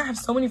don't know why I have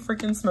so many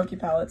freaking smoky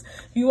palettes.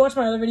 If you watch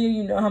my other video,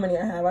 you know how many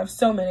I have. I have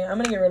so many. I'm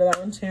gonna get rid of that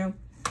one too.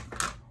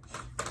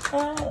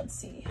 Let's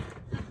see.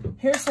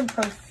 Here's some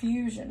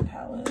Profusion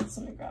palettes.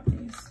 Let me grab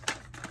these.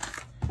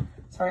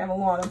 Sorry, I have a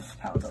lot of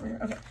palettes over here.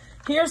 Okay,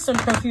 here's some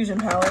Profusion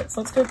palettes.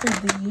 Let's go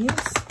through these.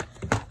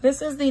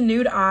 This is the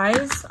Nude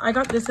Eyes. I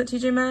got this at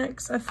TJ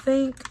Maxx, I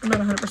think. I'm not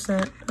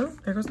 100%. Oh,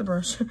 there goes the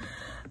brush.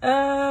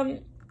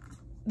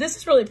 This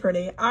is really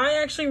pretty.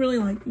 I actually really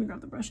like, let me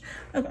grab the brush.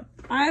 Okay,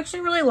 I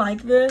actually really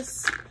like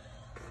this.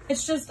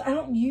 It's just, I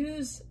don't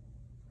use,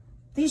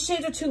 these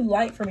shades are too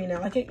light for me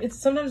now. Like,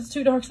 sometimes it's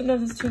too dark,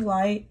 sometimes it's too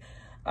light.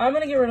 I'm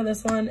gonna get rid of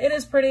this one. It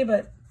is pretty,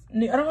 but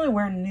I don't really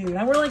wear nude.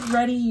 I wear like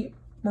reddy,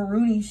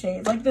 maroony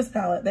shades, like this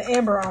palette, the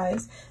Amber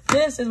Eyes.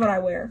 This is what I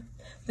wear.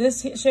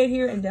 This shade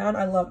here and down,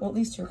 I love. Well,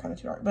 these two are kind of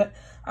too dark, but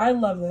I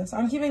love this.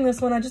 I'm keeping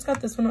this one. I just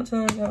got this one not too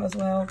long ago as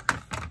well.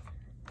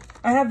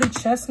 I have the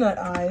Chestnut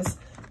Eyes,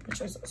 which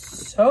is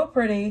so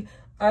pretty.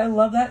 I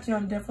love that too.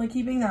 I'm definitely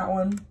keeping that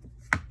one.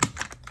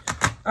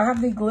 I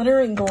have the Glitter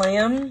and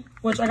Glam,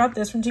 which I got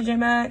this from TJ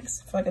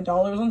Maxx for like $1.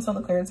 It was on sale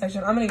in the clearance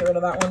section. I'm gonna get rid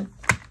of that one.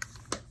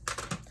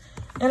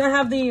 And I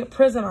have the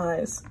Prism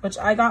Eyes, which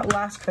I got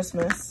last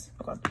Christmas.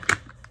 Oh God.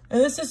 And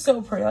this is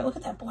so pretty. Like, look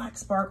at that black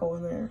sparkle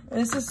in there.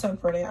 This is so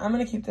pretty. I'm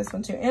gonna keep this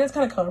one too. And it's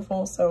kind of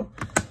colorful, so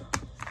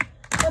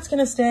that's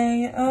gonna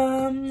stay.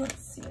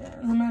 Let's see.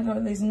 I'm gonna go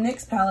with these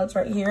NYX palettes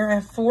right here. I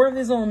have 4 of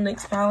these little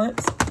NYX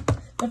palettes.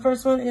 The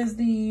first one is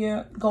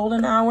the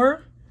Golden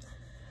Hour.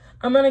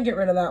 I'm gonna get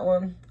rid of that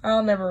one.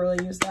 I'll never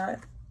really use that.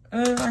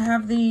 I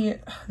have the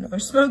another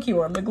smoky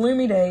one, the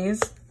Gloomy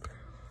Days.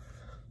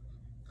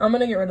 I'm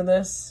gonna get rid of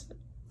this.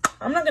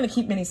 I'm not gonna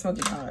keep many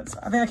smoky palettes.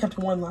 I think I kept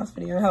 1 last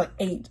video. I had like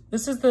 8.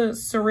 This is the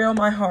Surreal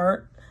My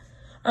Heart.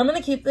 I'm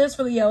gonna keep this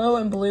for the yellow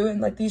and blue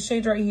and like these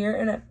shades right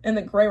here and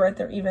the gray right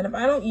there even. If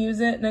I don't use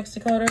it next to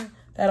Declutter,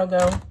 that'll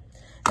go.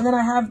 And then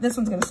I have, this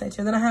one's gonna stay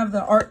too. Then I have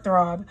the Art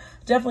Throb.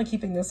 Definitely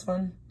keeping this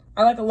one.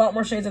 I like a lot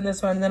more shades in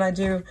this one than I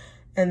do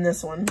in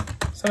this one.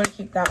 So I'm gonna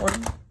keep that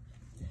one.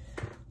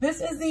 This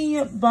is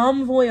the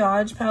Bon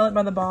Voyage palette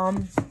by the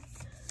Balm.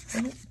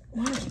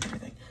 Why do I keep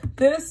everything?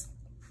 This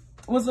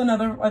was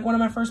another, like one of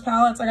my first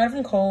palettes. I got it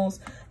from Kohl's.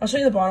 I'll show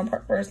you the bottom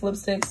part first.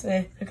 Lipsticks,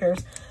 who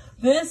cares?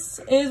 This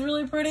is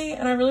really pretty,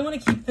 and I really want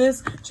to keep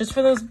this just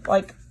for those,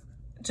 like,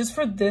 just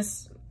for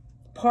this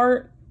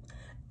part.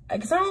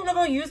 Because I don't know if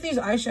I'll use these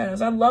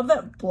eyeshadows. I love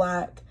that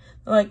black.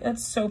 Like,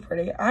 that's so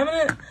pretty. I'm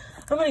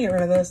gonna get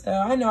rid of this,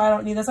 though. I know I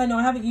don't need this. I know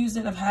I haven't used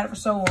it, and I've had it for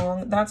so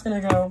long. That's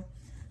gonna go.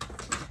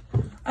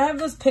 I have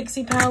this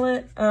Pixie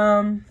palette.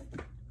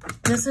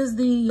 This is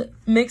the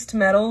Mixed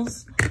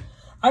Metals.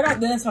 I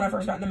got this when I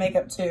first got into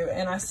makeup too,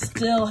 and I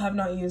still have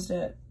not used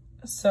it.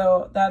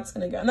 So that's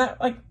gonna go. And that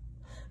like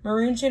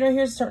maroon shade right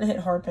here is starting to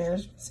hit hard pan,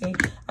 as you can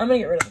see. I'm gonna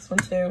get rid of this one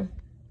too.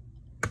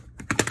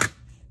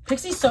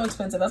 Pixie's so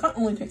expensive. That's my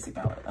only Pixie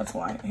palette. That's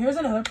why. Here's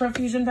another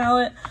Profusion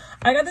palette.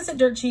 I got this at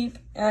Dirt Cheap,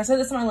 and I said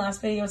this in my last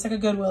video. It's like a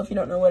Goodwill if you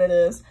don't know what it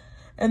is.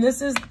 And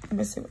this is, let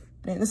me see what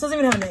name. This doesn't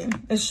even have a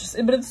name. It's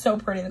just, but it's so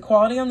pretty. The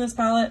quality on this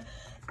palette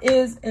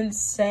is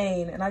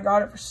insane, and I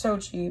got it for so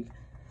cheap.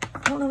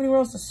 I don't have anywhere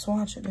else to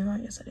swatch it, do I?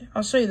 Yes, I do.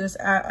 I'll show you this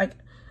like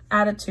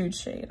Attitude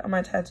shade on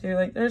my tattoo.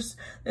 Like,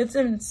 it's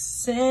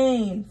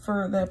insane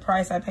for the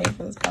price I paid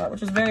for this palette,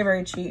 which is very,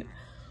 very cheap.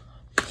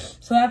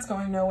 So that's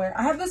going nowhere.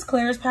 I have this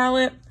Claire's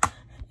palette,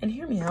 and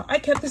hear me out. I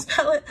kept this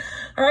palette,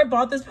 or I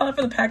bought this palette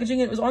for the packaging.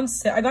 It was on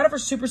sale. I got it for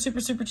super,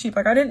 super, super cheap.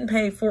 Like, I didn't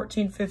pay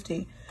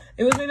 $14.50.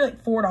 It was maybe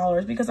like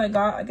 $4 because I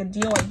got like a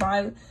deal, like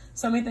buy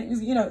so many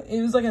things, you know,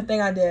 it was like a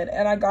thing I did,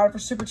 and I got it for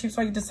super cheap.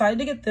 So I decided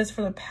to get this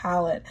for the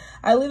palette.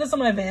 I leave this on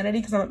my vanity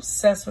because I'm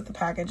obsessed with the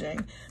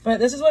packaging, but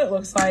this is what it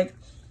looks like.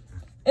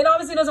 It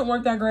obviously doesn't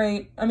work that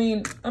great. I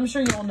mean, I'm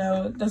sure you all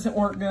know it doesn't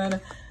work good,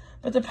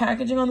 but the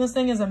packaging on this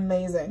thing is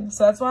amazing.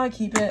 So that's why I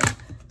keep it.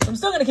 I'm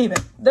still gonna keep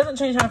it. Doesn't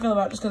change how I feel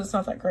about it just because it's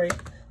not that great.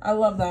 I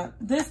love that.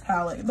 This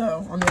palette,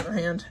 though, on the other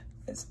hand,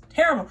 is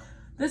terrible.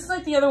 This is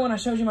like the other one I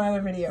showed you in my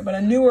other video, but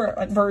a newer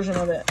like version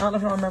of it. I don't know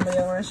if I remember the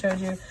other one I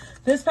showed you.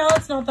 This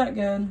palette's not that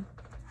good.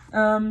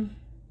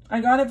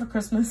 I got it for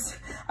Christmas.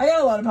 I got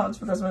a lot of palettes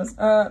for Christmas.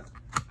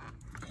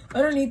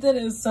 Underneath it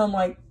is some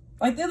like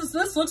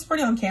this looks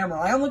pretty on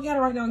camera. I'm looking at it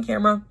right now on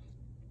camera.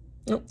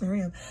 Oh, there we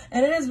go.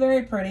 And it is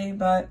very pretty,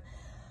 but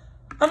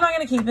I'm not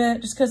gonna keep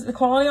it just because the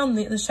quality on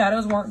the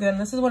shadows weren't good.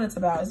 And this is what it's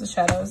about, is the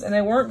shadows, and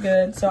they weren't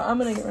good. So I'm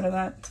gonna get rid of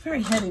that. It's a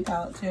very heavy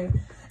palette too.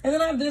 And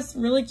then I have this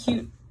really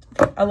cute.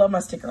 I love my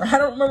sticker. I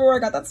don't remember where I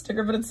got that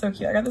sticker, but it's so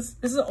cute. I got this.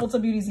 This is an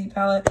Ulta Beauty Z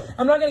palette.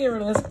 I'm not gonna get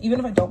rid of this, even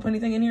if I don't put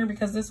anything in here,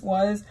 because this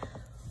was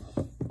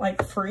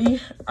like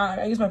free.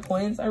 I use my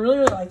points. I really,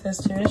 really like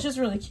this too. It's just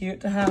really cute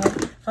to have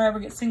if I ever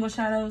get single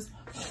shadows.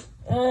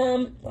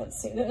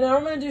 Let's see. Now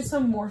I'm gonna do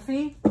some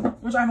Morphe,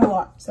 which I have a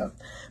lot. So,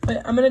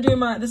 but I'm gonna do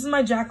this is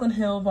my Jaclyn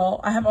Hill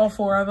vault. I have all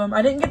 4 of them.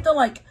 I didn't get the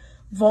like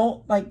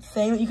vault like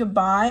thing that you could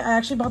buy. I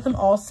actually bought them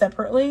all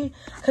separately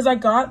because I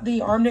got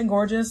the Armed and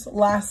Gorgeous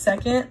last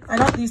second. I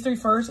got these 3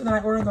 first, and then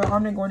I ordered the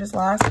Armed and Gorgeous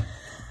last.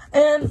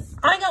 And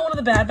I got one of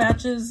the bad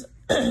batches,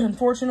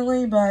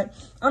 unfortunately, but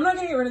I'm not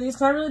gonna get rid of these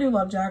because I really do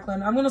love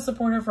Jaclyn. I'm gonna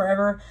support her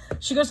forever.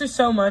 She goes through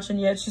so much, and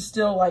yet she's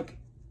still like,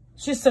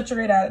 she has such a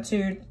great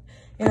attitude.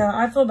 You know,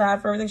 I feel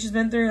bad for everything she's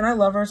been through, and I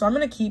love her, so I'm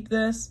gonna keep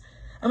this.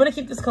 I'm gonna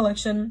keep this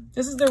collection.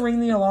 This is the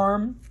Ring the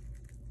Alarm.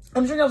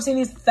 I'm sure y'all seen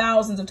these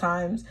thousands of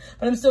times,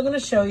 but I'm still going to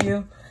show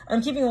you.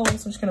 I'm keeping all these,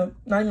 so I'm just going to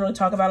not even really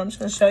talk about them. I'm just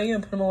going to show you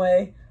and put them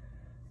away.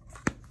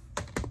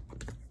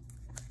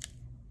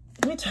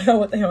 Let me tell you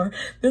what they are.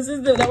 This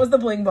is that was the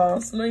Bling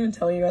Boss. I'm not even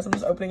telling you guys. I'm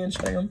just opening and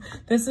showing them.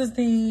 This is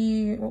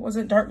the, what was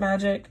it? Dark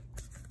Magic.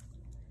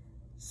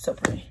 So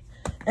pretty.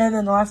 And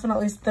then the last but not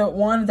least, the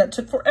one that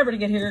took forever to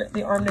get here,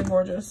 the Armed and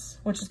Gorgeous,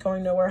 which is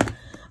going nowhere.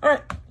 All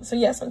right. So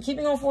yes, I'm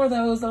keeping all 4 of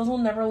those. Those will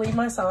never leave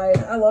my side.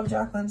 I love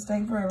Jaclyn,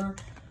 staying forever.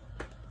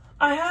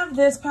 I have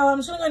this palette. I'm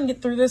just gonna go ahead and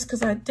get through this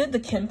because I did the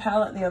Kim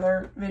palette in the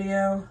other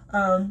video,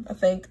 I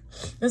think.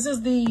 This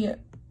is the, it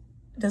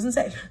doesn't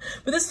say,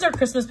 but this is our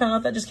Christmas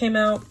palette that just came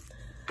out.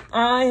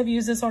 I have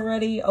used this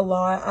already a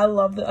lot. I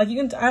love it. Like you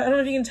can, I don't know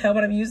if you can tell,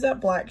 but I've used that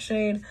black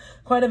shade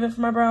quite a bit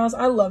for my brows.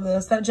 I love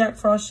this, that Jack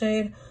Frost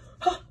shade.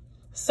 Oh,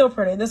 So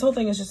pretty. This whole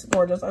thing is just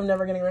gorgeous. I'm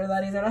never getting rid of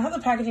that either. And I have the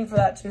packaging for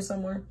that too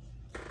somewhere.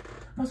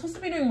 I was supposed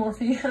to be doing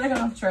Morphe and I got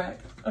off track.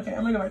 Okay,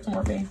 I'm gonna go back to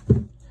Morphe.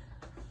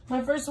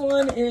 My first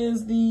one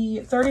is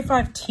the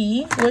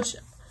 35T, which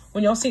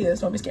when y'all see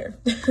this, don't be scared.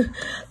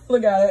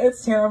 Look at it,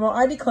 it's terrible.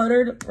 I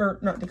decluttered, or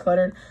not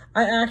decluttered.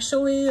 I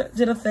actually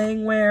did a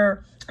thing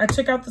where I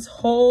took out this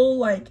whole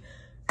like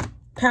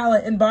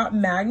palette and bought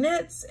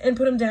magnets and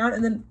put them down,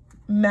 and then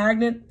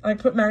I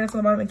put magnets on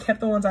the bottom and kept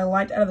the ones I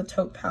liked out of the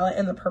taupe palette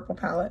and the purple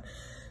palette.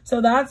 So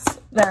that's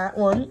that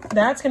one.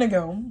 That's gonna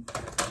go.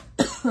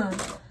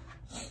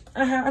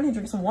 I need to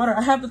drink some water.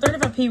 I have the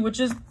 35P, which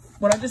is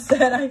what I just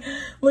said.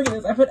 Look at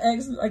this. I put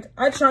eggs. Like,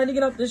 I tried to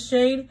get up this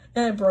shade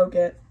and I broke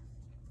it.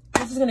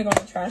 This is gonna go in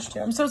the trash too.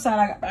 I'm so sad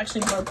I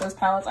actually broke those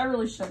palettes. I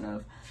really shouldn't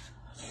have.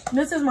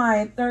 This is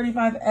my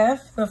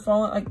 35F, the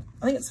fallen, like,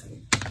 I think it's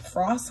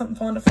Frost, something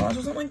fallen to Frost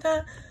or something like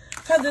that.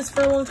 I've had this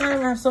for a long time.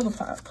 I have still the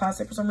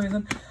plastic for some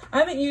reason. I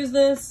haven't used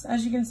this,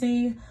 as you can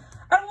see.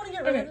 I don't want to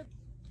get rid of it.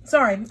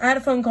 Sorry, I had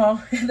a phone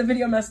call. The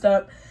video messed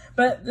up.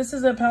 But this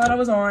is a palette I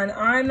was on.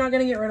 I'm not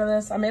going to get rid of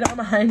this. I made up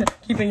my mind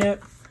keeping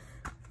it.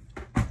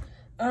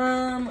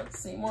 Let's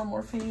see, more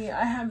Morphe.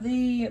 I have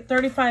the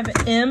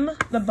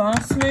 35M, the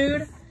Boss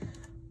Mood.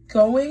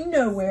 Going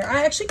nowhere.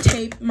 I actually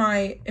tape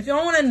my, if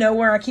y'all want to know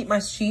where I keep my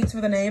sheets for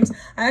the names,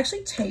 I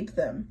actually tape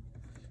them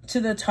to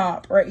the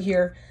top right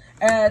here.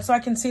 So I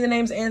can see the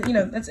names, and you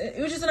know,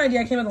 it was just an idea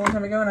I came up with a long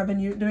time ago, and I've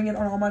been doing it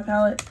on all my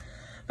palettes.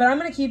 But I'm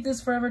going to keep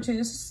this forever too.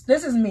 This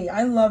is me.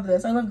 I love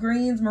this. I love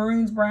greens,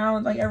 maroons,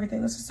 browns, like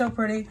everything. This is so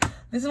pretty.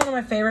 This is one of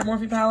my favorite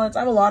Morphe palettes. I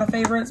have a lot of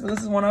favorites, but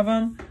this is one of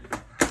them.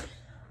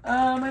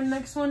 My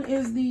next one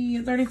is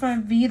the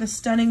 35V, the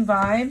Stunning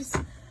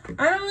Vibes.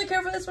 I don't really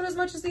care for this one as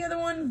much as the other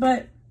one,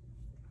 but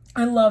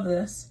I love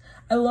this.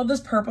 I love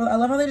this purple. I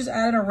love how they just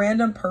added a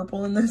random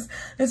purple in this.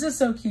 This is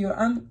so cute.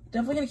 I'm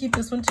definitely going to keep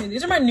this one too.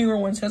 These are my newer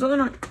ones, so they're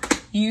not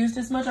used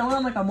as much. I went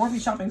on like a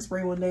Morphe shopping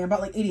spree one day. I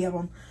bought like 80 of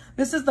them.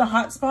 This is the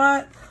Hot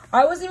Spot.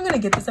 I wasn't even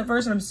going to get this at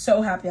first, and I'm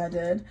so happy I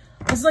did.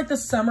 This is like the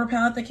summer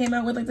palette they came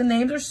out with. Like, the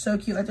names are so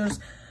cute. Like,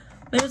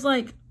 there's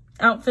like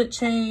outfit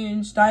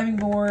change, diving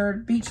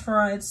board,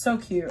 beachfront. It's so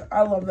cute.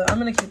 I love that. I'm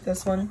going to keep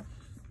this one.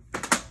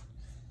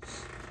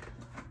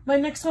 My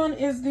next one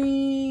is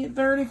the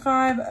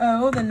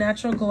 35O, the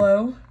Natural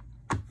Glow.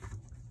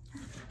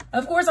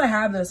 Of course, I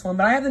have this one,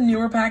 but I have the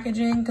newer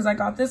packaging because I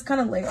got this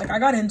kind of late. Like, I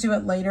got into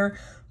it later.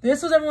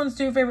 This was everyone's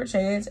 2 favorite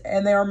shades,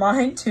 and they are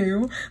mine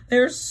too.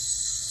 They're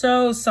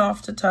so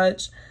soft to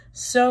touch,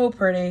 so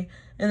pretty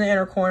in the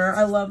inner corner.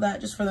 I love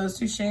that just for those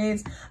 2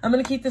 shades. I'm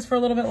going to keep this for a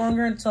little bit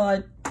longer until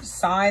I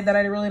decide that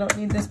I really don't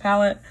need this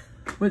palette,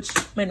 which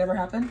may never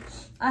happen.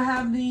 I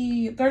have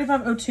the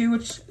 3502,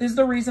 which is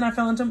the reason I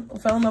fell in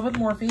love with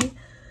Morphe.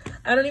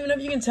 I don't even know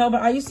if you can tell,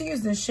 but I used to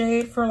use this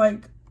shade for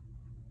like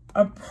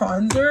a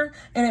bronzer,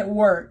 and it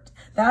worked.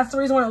 That's the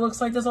reason why it looks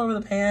like this all over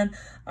the pan.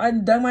 I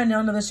dug my nail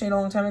into this shade a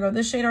long time ago.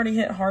 This shade already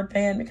hit hard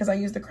pan because I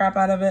used the crap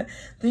out of it.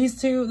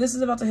 These two, this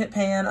is about to hit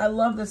pan. I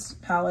love this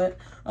palette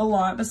a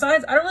lot.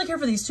 Besides, I don't really care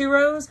for these 2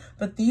 rows,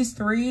 but these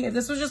 3, if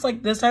this was just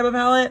like this type of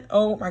palette,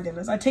 oh my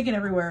goodness, I take it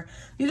everywhere.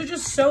 These are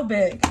just so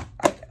big.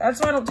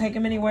 That's why I don't take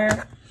them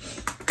anywhere.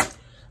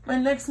 My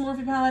next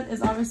Morphe palette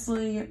is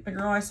obviously the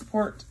girl I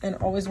support and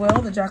always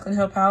will, the Jaclyn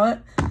Hill palette.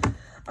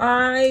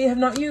 I have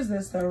not used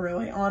this though,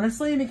 really,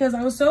 honestly, because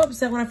I was so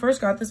upset when I first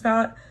got this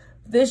palette.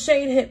 This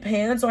shade hit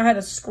pan, so I had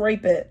to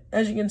scrape it,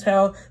 as you can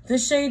tell.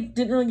 This shade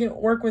didn't really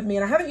work with me,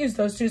 and I haven't used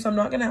those 2, so I'm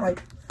not going to,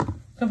 like,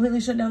 completely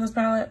shut down this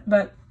palette.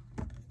 But,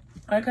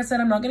 like I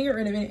said, I'm not going to get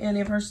rid of any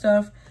of her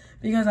stuff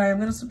because I am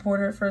going to support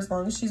her for as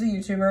long as she's a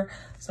YouTuber.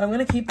 So I'm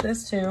going to keep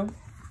this, too.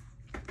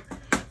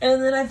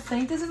 And then I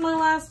think this is my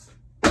last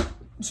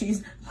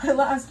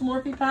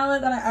Morphe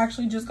palette that I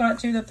actually just got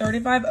to, the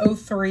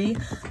 3503.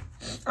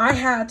 I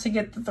had to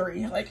get the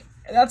 3. Like,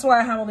 that's why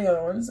I have all the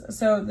other ones.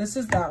 So this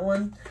is that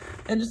one.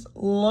 And just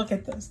look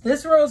at this.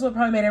 This row is what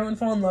probably made everyone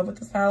fall in love with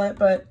this palette,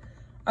 but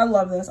I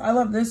love this. I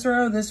love this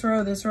row, this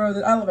row, this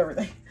row. I love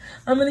everything.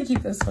 I'm going to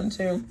keep this one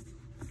too.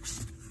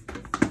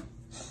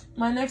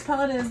 My next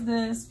palette is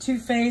this Too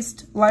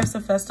Faced Life's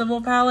a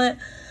Festival palette.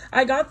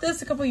 I got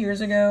this a couple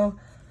years ago.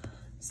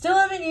 Still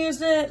haven't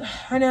used it.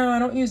 I know I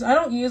don't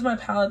use my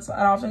palettes that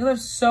often because I have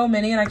so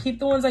many, and I keep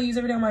the ones I use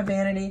every day on my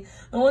vanity.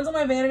 The ones on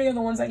my vanity are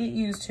the ones that get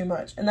used too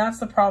much, and that's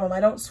the problem. I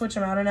don't switch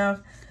them out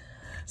enough.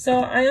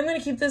 So I am going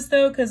to keep this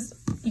though because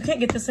you can't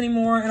get this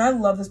anymore, and I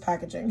love this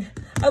packaging.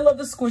 I love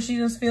the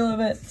squishiness feel of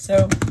it,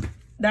 so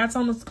that's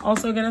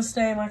also going to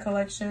stay in my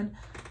collection.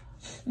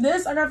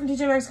 This I got from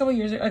TJ Maxx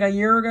a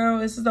year ago.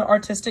 This is the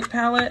Artistic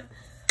palette.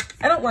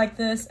 I don't like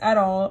this at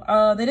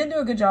all. They didn't do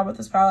a good job with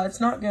this palette.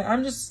 It's not good.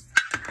 I'm just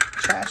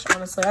trash,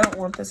 honestly. I don't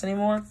want this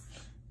anymore.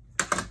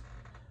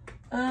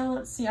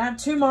 Let's see. I have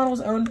 2 models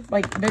owned,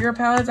 like, bigger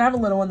palettes. I have a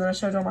little one that I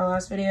showed you on my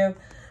last video.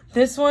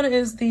 This one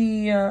is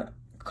the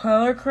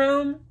Color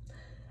Chrome.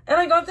 And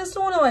I got this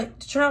one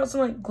to try out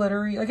some, like,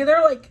 glittery. Like,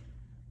 they're, like,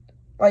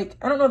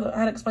 I don't know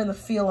how to explain the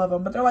feel of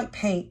them, but they're like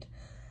paint.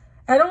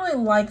 I don't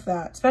really like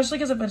that, especially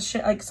because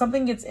if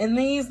something gets in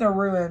these, they're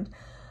ruined.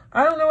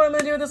 I don't know what I'm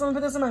going to do with this. I'm going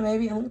to put this in my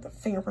baby. And look at the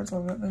fingerprints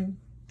on that thing.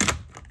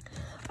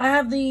 I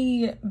have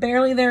the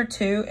Barely There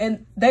too,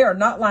 and they are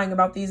not lying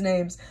about these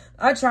names.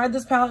 I tried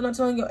this palette not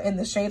too long ago, and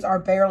the shades are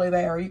barely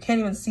there. You can't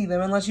even see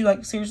them unless you,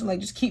 like, seriously, like,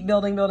 just keep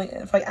building for,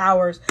 like,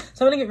 hours.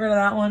 So I'm going to get rid of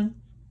that one.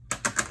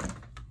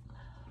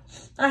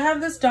 I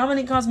have this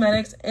Dominique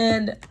Cosmetics,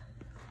 and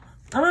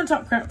I'm going to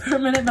talk crap for a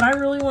minute, but I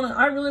really want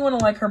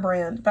to like her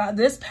brand. But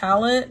this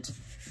palette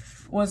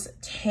was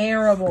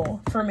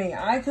terrible for me.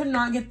 I could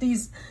not get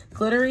these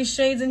glittery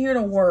shades in here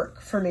to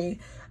work for me.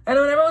 And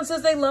when everyone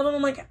says they love them,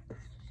 I'm like,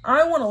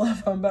 I want to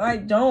love them, but I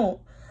don't.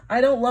 I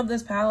don't love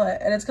this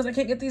palette, and it's because I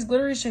can't get these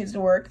glittery shades to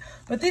work.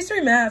 But these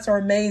three mattes are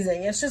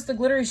amazing. It's just the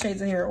glittery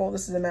shades in here. Well,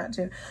 this is a matte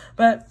too.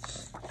 But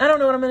I don't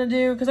know what I'm going to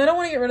do, because I don't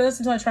want to get rid of this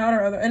until I try out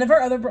her other. And if her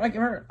other,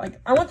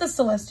 like, I want the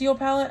Celestial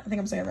palette. I think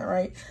I'm saying that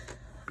right.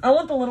 I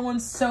want the little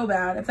one so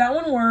bad. If that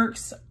one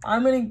works,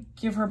 I'm going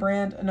to give her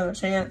brand another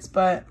chance.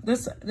 But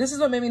this is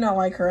what made me not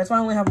like her. That's why I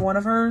only have one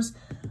of hers.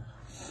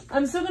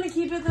 I'm still going to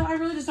keep it, though. I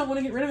really just don't want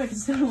to get rid of it because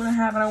it's the only one I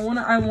have. And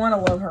I want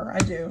to love her. I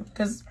do.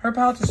 Because her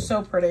palettes are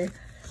so pretty.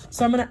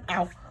 So I'm going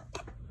to,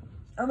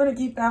 I'm going to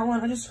keep that one.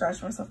 I just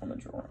scratched myself on the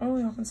drawer. Oh,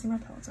 y'all can see my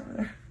palettes over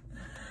there.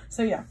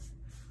 So, yeah.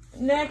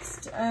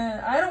 Next,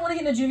 I don't want to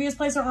get into Juvia's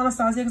Place or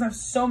Anastasia because I have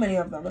so many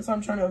of them. That's why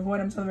I'm trying to avoid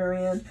them to the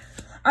very end.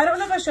 I don't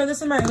know if I showed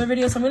this in my other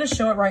video, so I'm going to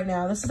show it right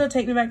now. This is a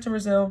Take Me Back to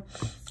Brazil.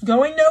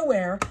 Going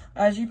nowhere,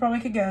 as you probably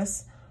could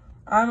guess.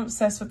 I'm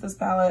obsessed with this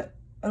palette.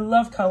 I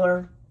love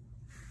color.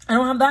 I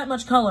don't have that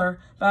much color,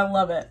 but I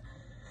love it.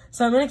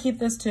 So I'm going to keep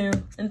this too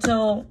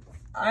until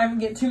I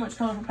get too much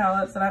colorful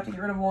palettes that I have to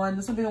get rid of one.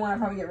 This will be the one I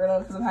probably get rid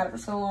of because I've had it for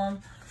so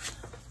long.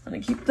 I'm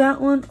going to keep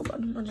that one. Hold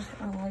on, I just hit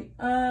my light.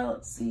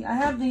 Let's see. I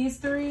have these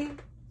three.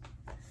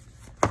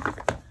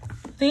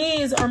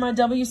 These are my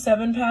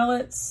W7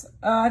 palettes.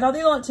 I got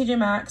these all at TJ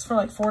Maxx for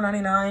like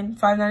 $4.99,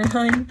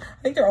 $5.99.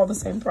 I think they're all the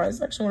same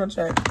price. I actually want to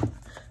check.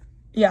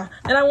 Yeah,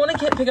 and I want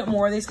to pick up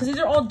more of these because these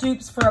are all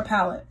dupes for a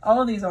palette. All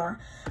of these are.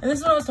 And this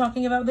is what I was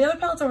talking about. The other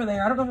palettes over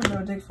there, I don't know if I'm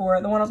going to dig for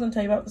it. The one I was going to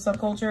tell you about, the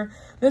Subculture.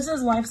 This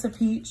is Life's a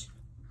Peach.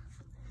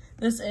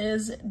 This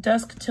is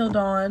Dusk Till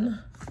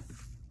Dawn.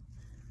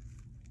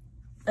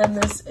 And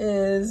this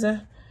is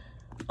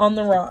On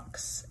the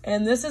Rocks.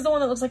 And this is the one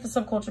that looks like the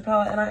Subculture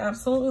palette, and I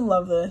absolutely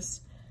love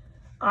this.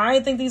 I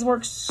think these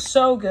work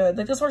so good.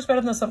 Like, this works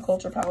better than the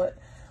Subculture palette.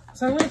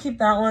 So I'm going to keep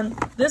that one.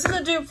 This is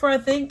a dupe for, I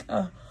think,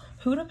 a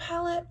Huda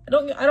palette.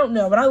 I don't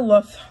know, but I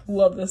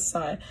love this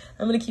side.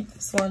 I'm going to keep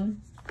this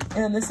one.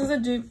 And this is a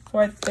dupe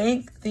for, I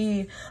think,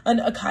 a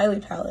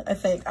Kylie palette, I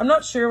think. I'm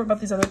not sure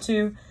about these other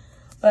two,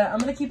 but I'm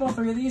going to keep all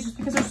three of these just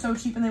because they're so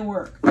cheap and they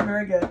work. They're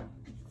very good.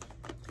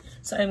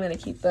 So I'm going to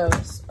keep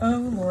those.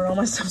 Oh, Lord, all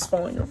my stuff's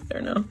falling over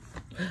there now.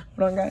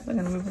 Hold on, guys. I'm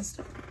going to move this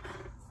stuff.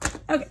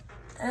 Okay.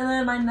 And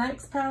then my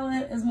next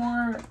palette is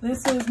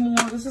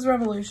this is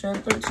Revolution.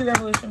 There are two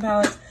Revolution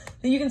palettes.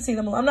 You can see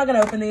them. I'm not going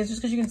to open these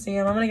just because you can see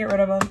them. I'm going to get rid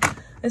of them.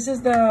 This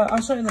is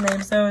I'll show you the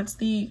name. So it's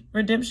the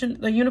Redemption,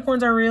 the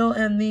Unicorns Are Real,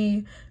 and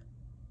the,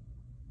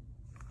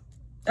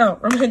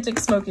 Romantic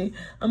Smoky.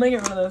 I'm going to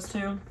get rid of those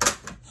two.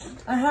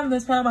 I have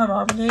this palette my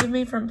mom gave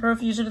me from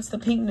Profusion. It's the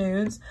Pink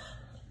Nudes.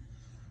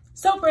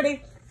 So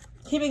pretty.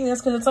 Keeping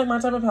this because it's like my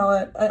type of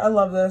palette. I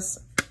love this.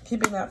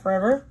 Keeping that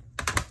forever.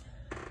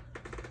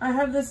 I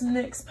have this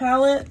NYX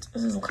palette.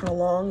 This is kind of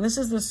long. This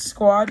is the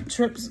Squad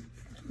Trips.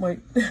 Wait.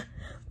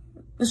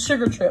 The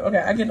Sugar Trip.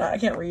 Okay, I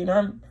can't read.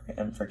 I'm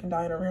freaking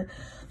dying over here.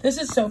 This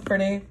is so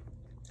pretty.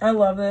 I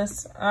love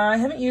this. I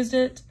haven't used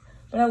it,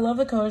 but I love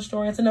the color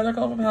story. It's another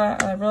colorful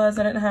palette I realized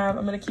I didn't have.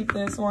 I'm going to keep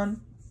this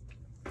one.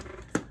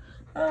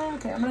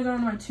 Okay, I'm going to go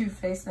into my Too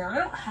Faced now. I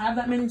don't have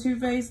that many Too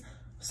Faced,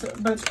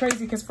 but it's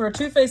crazy because for a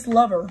Too Faced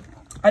lover,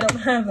 I don't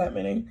have that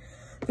many.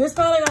 This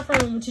palette I got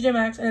from TJ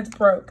Maxx, and it's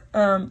broke.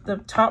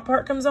 The top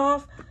part comes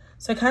off,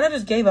 so I kind of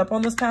just gave up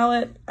on this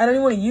palette. I don't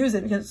even want to use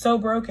it because it's so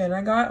broken.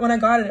 When I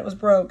got it, it was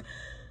broke.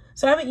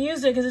 So I haven't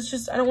used it because it's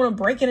just, I don't want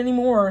to break it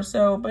anymore.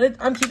 So, but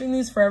I'm keeping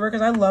these forever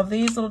because I love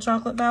these little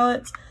chocolate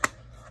palettes.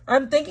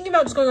 I'm thinking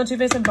about just going on Too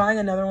Faced and buying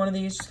another one of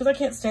these just because I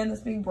can't stand this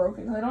being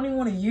broken. I don't even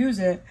want to use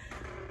it.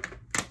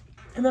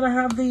 And then I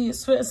have the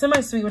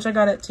Semi-Sweet, which I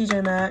got at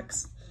TJ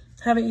Maxx.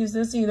 Haven't used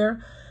this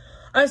either.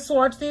 I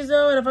swatched these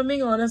though, and if I'm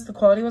being honest, the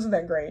quality wasn't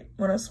that great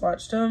when I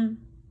swatched them.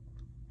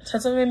 So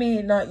that's what made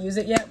me not use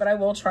it yet, but I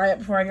will try it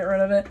before I get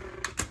rid of it.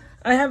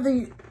 I have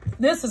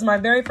this is my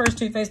very first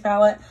Too Faced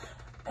palette.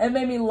 It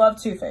made me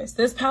love Too Faced.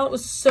 This palette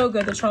was so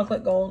good, the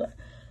chocolate gold.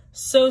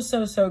 So,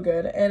 so, so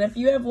good. And if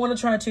you want to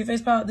try a Too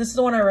Faced palette, this is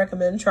the one I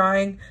recommend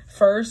trying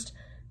first.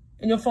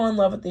 And you'll fall in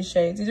love with these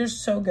shades. These are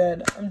so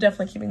good. I'm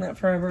definitely keeping that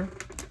forever.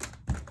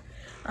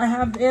 I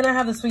have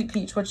the Sweet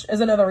Peach, which is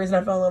another reason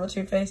I fell in love with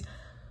Too Faced.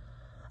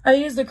 I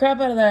used the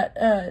crap out of that,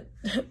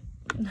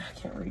 I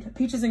can't read.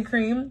 Peaches and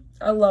Cream.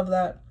 I love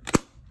that.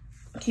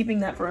 Keeping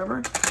that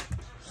forever.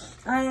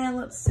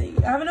 Let's see.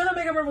 I have another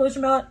Makeup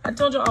Revolution palette. I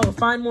told you I will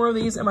find more of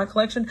these in my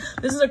collection.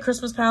 This is a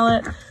Christmas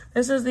palette.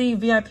 This is the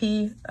VIP.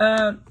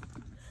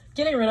 Give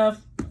getting rid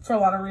of for a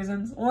lot of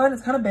reasons. One,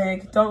 it's kind of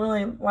big. Don't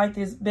really like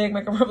these big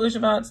Makeup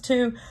Revolution palettes.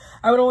 Two,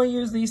 I would only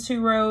use these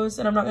 2 rows,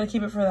 and I'm not going to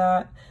keep it for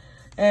that.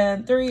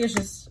 And 3 is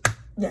just,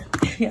 yeah,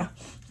 yeah.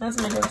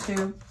 That's my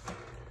go-to.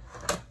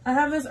 I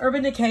have this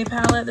Urban Decay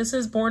palette. This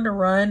is Born to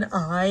Run.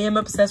 I am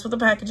obsessed with the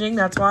packaging.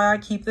 That's why I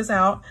keep this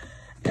out.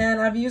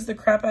 And I've used the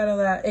crap out of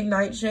that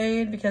Ignite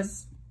shade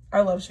because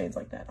I love shades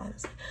like that,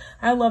 honestly.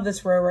 I love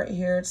this row right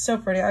here. It's so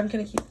pretty. I'm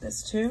going to keep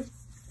this too.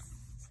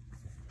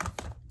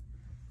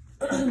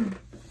 Oh,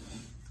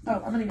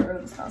 I'm going to get rid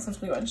of this palette, so I'm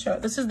just going to go ahead and show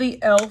it. This is the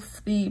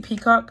e.l.f., the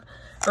Peacock,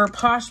 or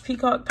Posh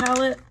Peacock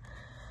palette.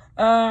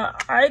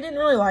 I didn't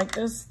really like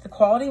this. The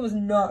quality was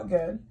not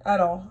good at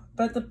all.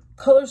 But the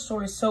color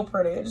story is so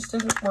pretty. It just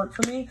didn't work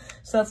for me,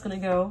 so that's going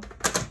to go.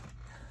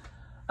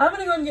 I'm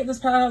going to go ahead and get this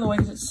palette out of the way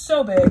because it's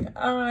so big.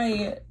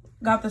 I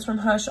got this from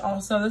Hush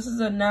also. This is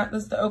the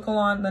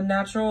Okalon, the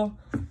Natural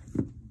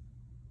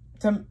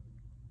to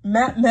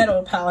Matte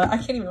Metal palette. I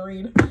can't even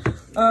read.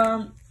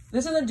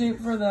 This is a dupe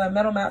for the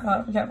Metal Matte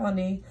palette from Kat Von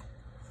D.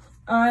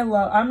 I'm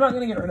not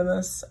going to get rid of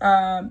this.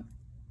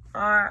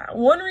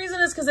 One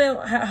reason is because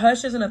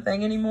Hush isn't a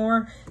thing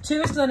anymore. 2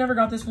 is because I never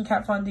got this from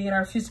Kat Von D and I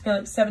refused to pay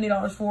like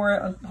 $70 for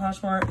it on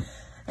Poshmark.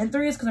 And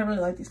 3 is because I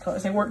really like these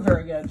colors. They work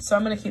very good. So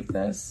I'm going to keep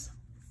this.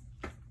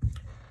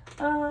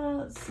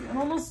 Let's see. I'm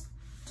almost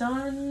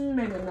done.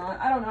 Maybe not.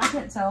 I don't know. I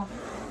can't tell.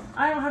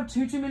 I don't have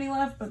too many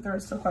left, but there are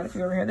still quite a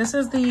few over here. This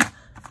is the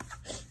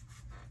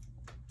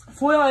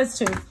Foil Eyes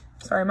 2.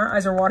 Sorry, my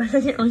eyes are watering.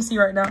 I can't really see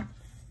right now.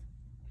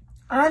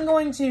 I'm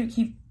going to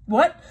keep...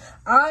 What?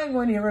 I'm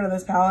going to get rid of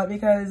this palette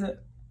because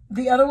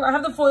the other one... I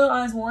have the Foil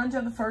Eyes 1 to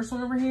have the first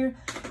one over here,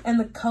 and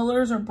the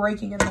colors are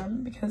breaking in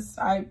them because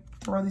I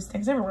throw these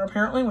things everywhere,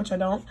 apparently, which I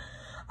don't.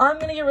 I'm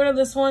going to get rid of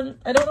this one.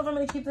 I don't know if I'm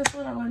going to keep this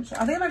one. I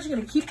think I'm actually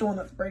going to keep the one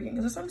that's breaking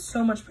because this one's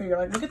so much prettier.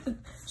 Like,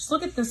 just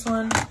look at this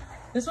one.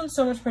 This one's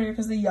so much prettier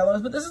because of the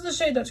yellows, but this is the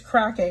shade that's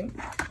cracking,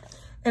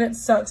 and it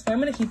sucks. But I'm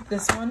going to keep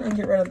this one and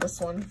get rid of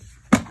this one.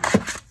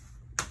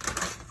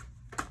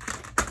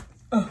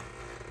 Oh.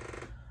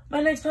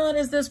 My next palette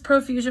is this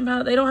Profusion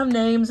palette. They don't have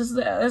names. This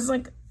is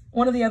like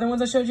one of the other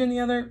ones I showed you in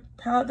the other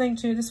palette thing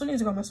too. This one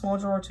needs to go in my small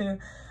drawer too.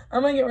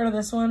 I'm going to get rid of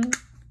this one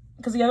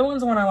because the other one's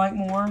the one I like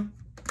more.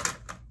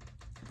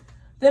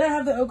 Then I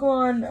have the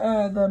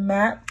Okalon, the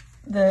matte,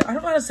 I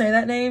don't know how to say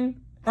that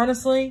name,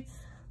 honestly.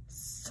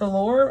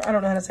 Salor, I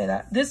don't know how to say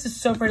that. This is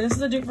so pretty. This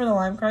is a dupe for the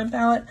Lime Crime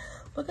palette.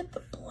 Look at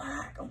the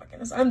black. Oh my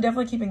goodness. I'm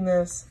definitely keeping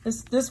this.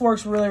 This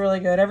works really, really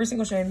good. Every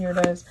single shade in here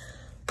does.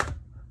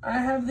 I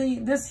have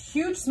this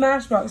huge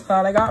Smashbox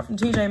palette I got from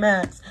TJ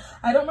Maxx.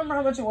 I don't remember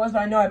how much it was,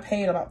 but I know I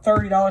paid about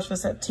 $30 for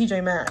this at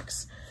TJ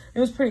Maxx. It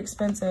was pretty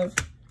expensive.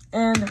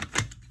 And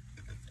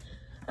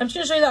I'm just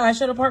going to show you the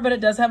eyeshadow part, but it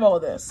does have all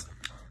of this.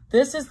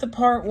 This is the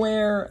part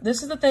where,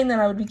 this is the thing that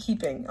I would be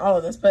keeping, all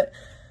of this. But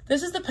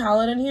this is the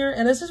palette in here,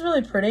 and this is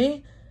really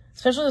pretty,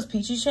 especially this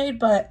peachy shade.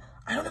 But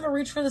I don't ever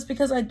reach for this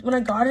because when I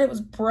got it, it was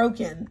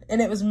broken,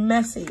 and it was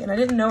messy. And I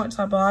didn't know it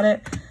until I bought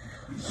it.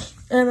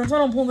 And that's why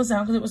I don't pull this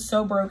out because it was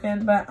so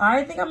broken. But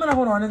I think I'm going to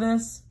hold on to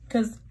this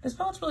because this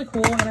palette's really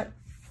cool. And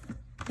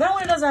that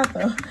one does that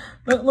though.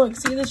 But look,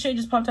 see, this shade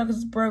just popped out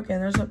because it's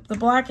broken. The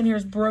black in here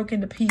is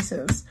broken to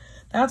pieces.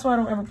 That's why I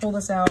don't ever pull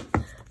this out.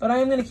 But I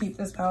am going to keep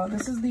this palette.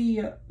 This is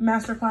the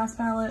Masterclass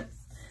palette.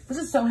 This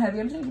is so heavy.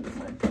 I'm just going to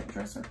keep this in my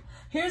dresser.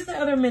 Here's the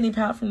other mini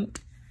palette from...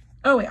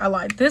 Oh, wait, I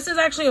lied. This is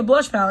actually a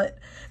blush palette.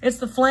 It's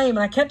the Flame,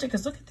 and I kept it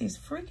because look at these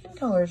freaking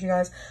colors, you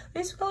guys.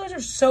 These colors are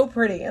so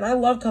pretty, and I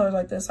love colors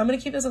like this. So I'm going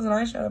to keep this as an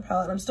eyeshadow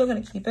palette. I'm still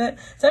going to keep it.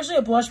 It's actually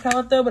a blush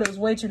palette, though, but it was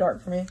way too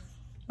dark for me.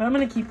 But I'm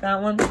going to keep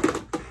that one.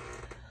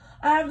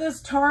 I have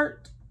this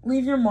Tarte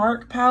Leave Your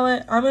Mark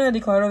palette. I'm going to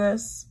declutter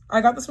this.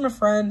 I got this from a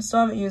friend. Still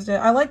haven't used it.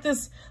 I like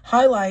this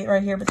highlight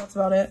right here, but that's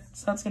about it.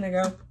 So that's going to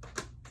go.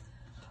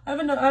 I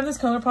have this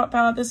ColourPop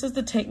palette. This is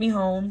the Take Me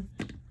Home.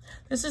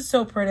 This is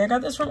so pretty. I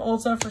got this from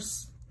Ulta for...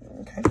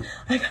 Okay.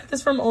 I got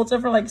this from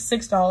Ulta for like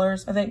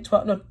 $6. I think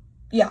 12... No.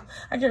 Yeah.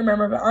 I can't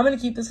remember, but I'm going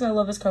to keep this because I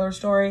love this color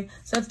story.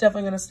 So it's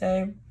definitely going to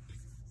stay.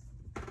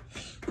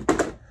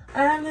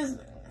 I have this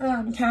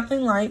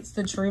Kathleen Lights,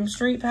 the Dream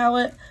Street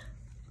palette.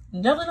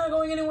 Definitely not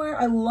going anywhere.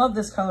 I love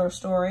this color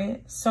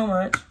story so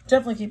much.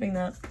 Definitely keeping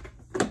that.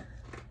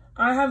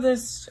 I have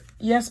this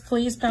Yes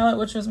Please palette,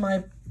 which was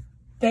my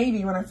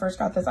baby when I first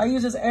got this. I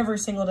use this every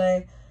single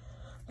day.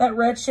 That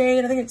red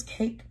shade, I think it's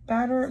cake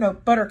batter. No,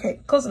 butter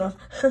cake. Close enough.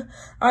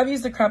 I've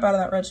used the crap out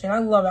of that red shade. I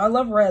love it. I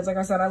love reds. Like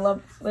I said,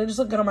 they just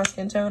look good on my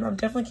skin tone. I'm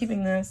definitely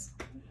keeping this.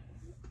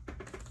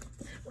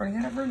 Running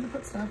out of room to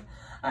put stuff.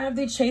 I have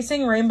the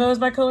Chasing Rainbows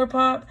by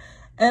ColourPop.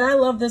 And I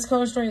love this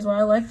color story as well.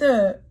 I like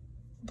the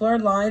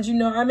blurred lines. You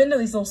know, I'm into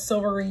these little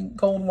silvery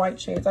gold white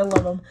shades. I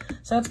love them.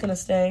 So that's going to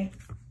stay.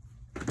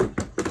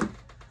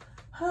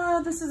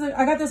 I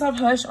got this off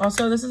Hush.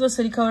 Also, this is a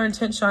City Color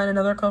Intense Shine,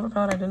 another color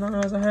palette I did not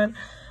realize I had.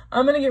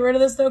 I'm going to get rid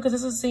of this, though, because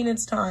this has seen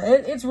its time.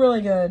 It's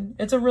really good.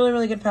 It's a really,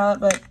 really good palette,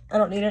 but I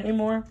don't need it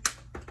anymore.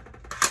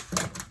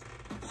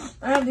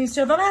 I have these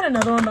two. I thought I had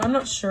another one, but I'm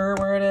not sure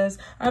where it is.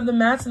 I have the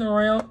mattes and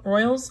the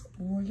Royals.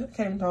 I can't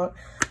even talk.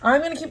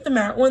 I'm going to keep the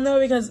matte one, though,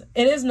 because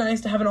it is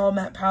nice to have an all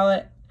matte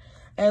palette.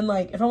 And,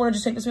 like, if I want to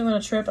just take this one on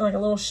a trip and, like, a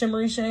little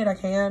shimmery shade, I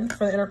can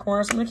for the inner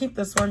corner. So I'm going to keep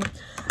this one.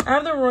 I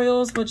have the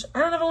Royals, which I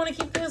don't know if I want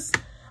to keep this.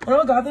 When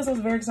I got this, I was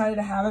very excited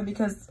to have it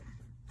because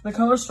the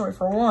color story,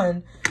 for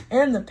one,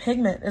 and the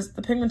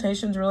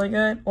pigmentation's really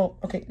good. Well,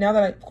 okay, now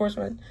that I, of course,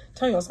 want to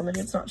tell you all something,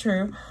 it's not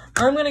true.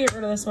 I'm going to get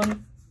rid of this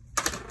one.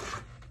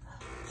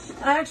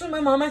 My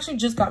mom actually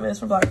just got me this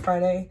for Black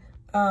Friday.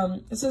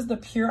 This is the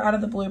Pure Out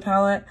of the Blue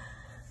palette.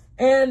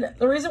 And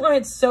the reason why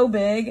it's so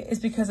big is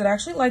because it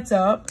actually lights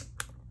up.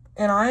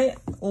 And I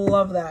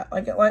love that.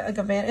 Like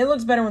a van. It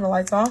looks better when the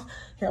light's off.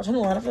 Here, I'll turn the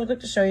light off real quick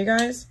to show you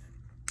guys.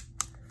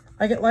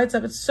 Like, it lights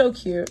up. It's so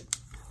cute.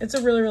 It's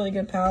a really, really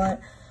good palette.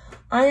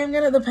 I am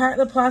gonna,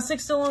 the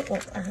plastic's still on.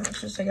 Well, I should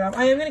just take it off.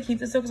 I am gonna keep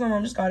this though because my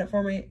mom just got it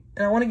for me.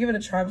 And I want to give it a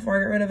try before I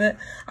get rid of it.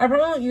 I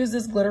probably won't use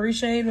this glittery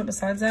shade, but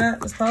besides that,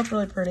 this palette's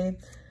really pretty.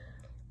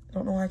 I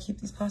don't know why I keep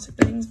these plastic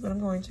things, but I'm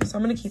going to. So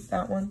I'm going to keep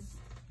that one.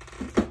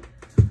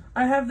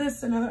 I have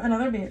this,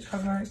 another BH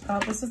Cosmetics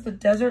palette. This is the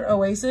Desert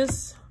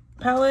Oasis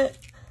palette.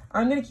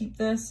 I'm going to keep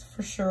this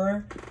for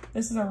sure.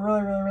 This is a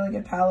really, really, really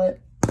good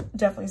palette.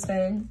 Definitely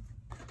staying.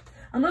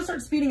 I'm going to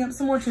start speeding up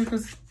some more too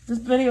because this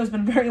video has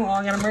been very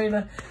long and I'm ready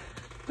to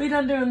be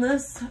done doing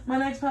this. My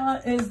next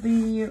palette is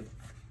the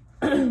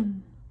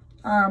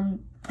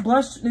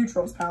Blush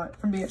Neutrals palette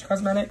from BH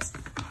Cosmetics.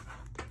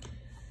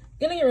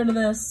 Gonna get rid of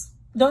this.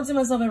 Don't see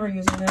myself ever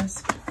using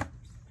this.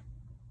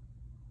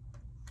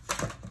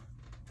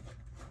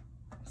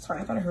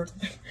 Sorry, I thought I heard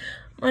something.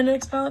 My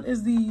next palette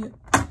is the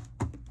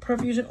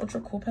Profusion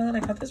Ultra Cool palette. I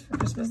got this for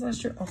Christmas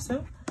last year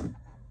also.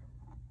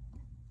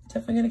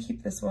 Definitely gonna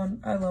keep this one.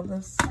 I love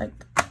this, like,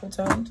 cool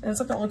toned. And it's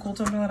like the only cool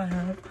tone palette I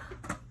have.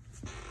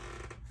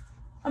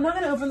 I'm not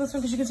gonna open this one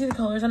because you can see the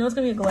colors. I know it's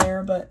gonna be a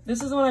glare, but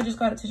this is the one I just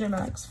got at TJ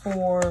Maxx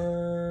for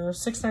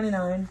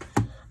 $6.99.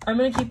 I'm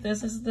gonna keep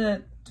this. This is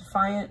the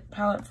Defiant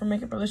palette from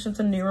Makeup Revolution. It's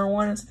a newer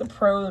one. It's the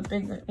Pro, the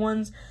big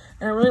ones.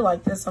 And I really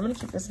like this, so I'm going to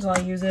keep this until I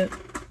use it.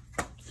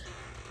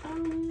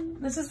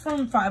 This is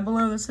from Five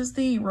Below. This is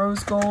the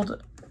Rose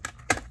Gold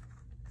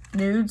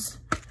Nudes.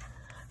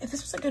 If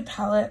this was a good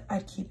palette,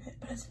 I'd keep it,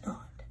 but it's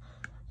not.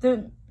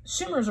 The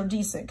shimmers are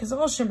decent, because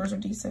all shimmers are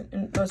decent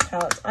in most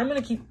palettes. I'm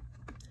going to keep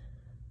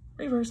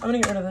reverse. I'm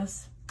going to get rid of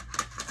this.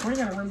 I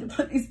already got a room to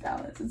put these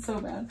palettes. It's so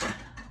bad.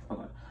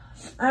 Okay.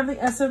 I have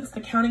the Essence,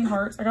 the Counting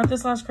Hearts. I got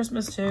this last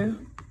Christmas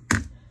too.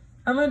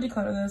 I'm going to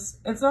declutter this.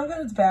 It's not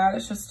that it's bad.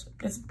 It's just,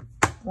 it's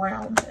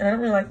round. And I don't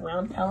really like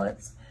round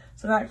palettes.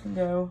 So that can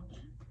go.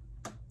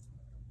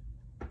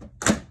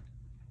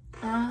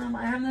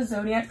 I have the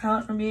Zodiac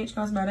palette from BH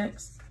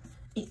Cosmetics.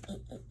 I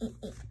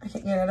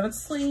can't get it out of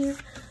its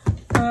sleeve.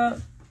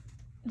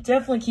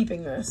 Definitely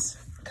keeping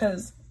this.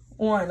 Because,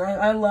 one,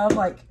 I love,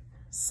 like,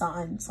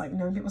 signs. Like,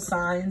 knowing people's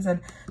signs and,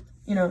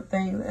 you know,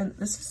 things. And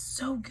this is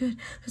so good.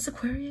 This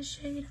Aquarius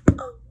shade.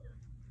 Oh.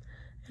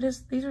 It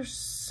is, these are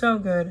so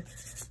good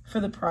for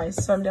the price,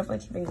 so I'm definitely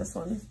keeping this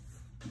one.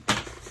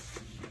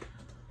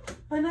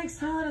 My next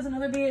palette is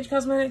another BH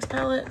Cosmetics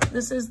palette.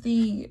 This is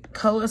the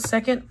Color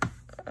second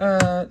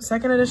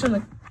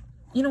edition.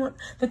 You know what?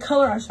 The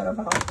Color Eyeshadow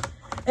palette.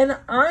 And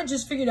I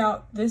just figured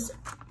out this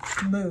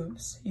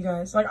moves, you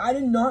guys. Like, I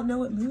did not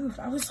know it moved.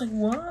 I was like,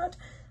 what?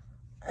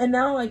 And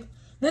now, like,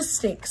 this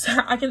stinks.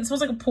 It smells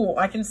like a pool.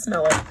 I can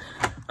smell it.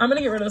 I'm gonna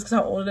get rid of this because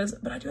how old it is,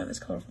 but I do have this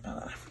colorful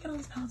palette. I forget all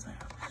these palettes I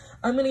have.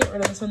 I'm going to get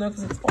rid of this one, though,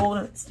 because it's old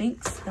and it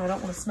stinks. And I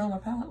don't want to smell my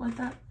palette like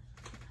that.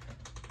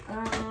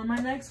 My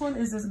next one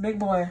is this big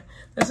boy.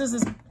 This is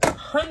this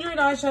 100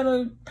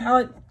 eyeshadow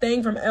palette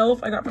thing from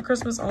e.l.f. I got for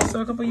Christmas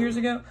also a couple years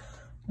ago.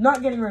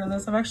 Not getting rid of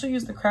this. I've actually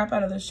used the crap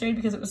out of this shade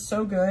because it was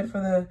so good for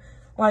the,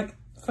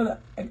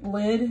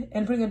 lid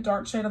and putting a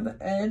dark shade on the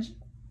edge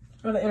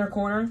or the inner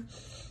corner.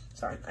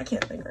 Sorry, I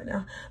can't think right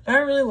now. But I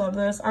really love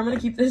this. I'm going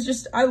to keep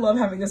this. I love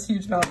having this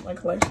huge palette in my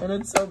collection.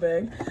 It's so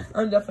big.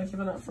 I'm definitely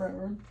keeping that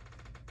forever.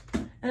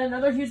 And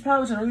another huge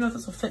palette, which I don't even know if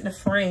this will fit in a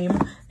frame,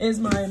 is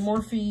my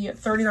Morphe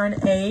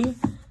 39A,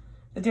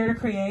 the Dare to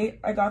Create.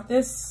 I got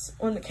this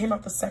when it came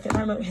out the second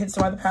time. Hence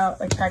why the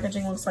palette,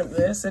 packaging looks like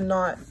this and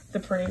not the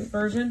pretty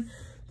version.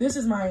 This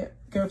is my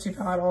go-to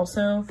palette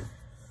also.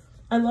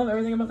 I love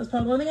everything about this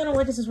palette. The only thing I don't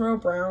like is this row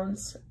of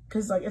browns,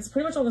 because it's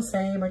pretty much all the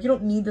same. You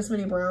don't need this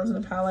many browns in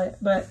a palette,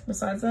 but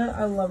besides that,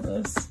 I love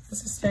this.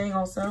 This is staying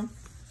also.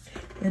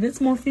 And it's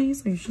Morphe,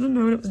 so you should have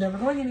known it was never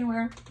going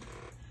anywhere.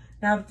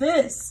 Now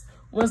this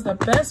was the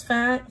best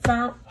find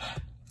I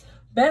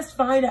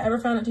ever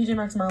found at TJ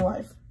Maxx in my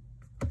life.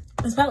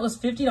 This palette was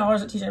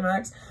 $50 at TJ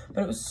Maxx,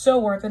 but it was so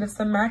worth it. It's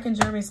the MAC and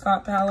Jeremy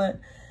Scott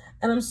palette,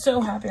 and I'm so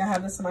happy I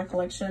have this in my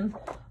collection.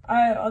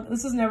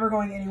 This is never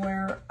going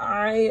anywhere.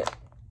 I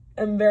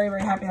am very,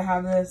 very happy to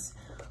have this.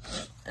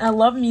 I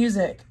love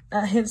music.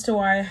 Hence to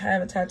why I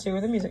have a tattoo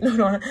with a music note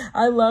on it.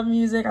 I love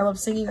music. I love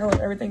singing. I love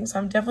everything. So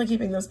I'm definitely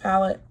keeping this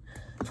palette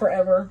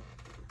forever.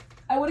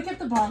 I would have kept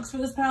the box for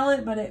this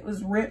palette, but it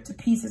was ripped to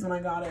pieces when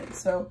I got it.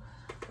 So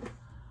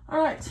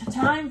All right,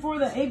 time for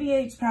the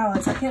ABH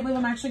palettes. I can't believe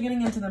I'm actually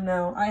getting into them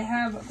now. I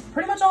have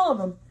pretty much all of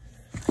them.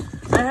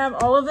 I have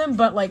all of them,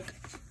 but like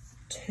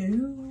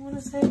 2, I want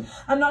to say.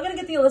 I'm not going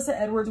to get the Alyssa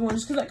Edwards one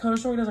just because that color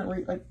story doesn't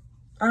read like,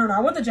 I don't know.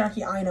 I want the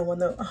Jackie Aina one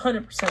though.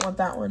 100% want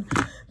that one.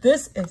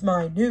 This is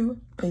my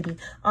new baby.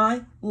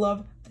 I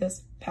love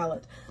this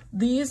palette.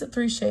 These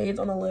 3 shades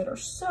on the lid are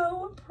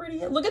so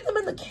pretty. Look at them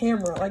in the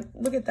camera. Like,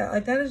 look at that.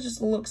 Like, that is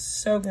just looks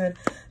so good.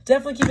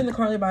 Definitely keeping the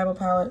Carly Bible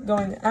palette,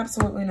 going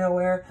absolutely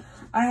nowhere.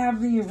 I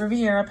have the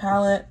Riviera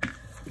palette.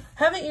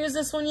 Haven't used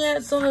this one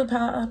yet. Still in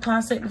the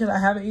plastic because I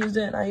haven't used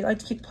it. I like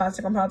to keep the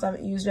plastic on palettes I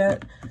haven't used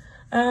yet.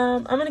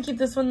 I'm going to keep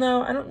this one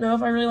though. I don't know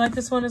if I really like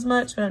this one as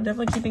much, but I'm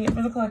definitely keeping it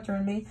for the collector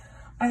in me.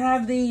 I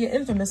have the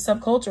infamous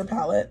Subculture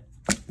palette.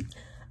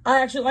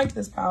 I actually like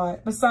this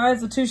palette.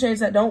 Besides the 2 shades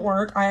that don't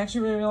work, I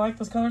actually really like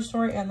this color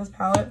story and this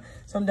palette,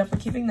 so I'm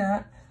definitely keeping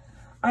that.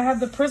 I have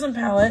the Prism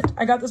palette.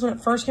 I got this when it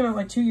first came out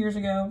like 2 years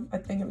ago. I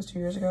think it was 2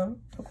 years ago.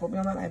 Don't quote me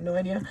on that. I have no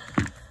idea.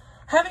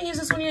 Haven't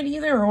used this one yet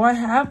either, or I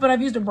have, but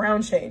I've used a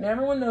brown shade. And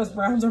everyone knows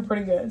browns are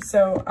pretty good,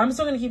 so I'm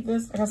still going to keep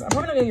this. Because I'm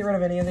probably not going to get rid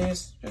of any of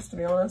these, just to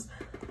be honest.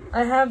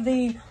 I have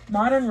the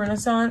Modern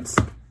Renaissance.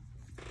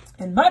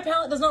 And my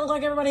palette does not look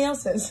like everybody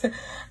else's.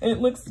 It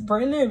looks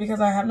brand new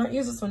because I have not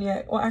used this one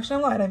yet. Well,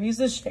 actually, I lied. I've used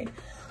this shade.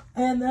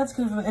 And that's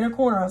because of the inner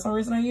corner. That's the only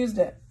reason I used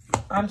it.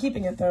 I'm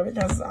keeping it, though,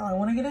 because I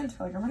want to get into it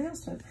like everybody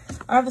else did.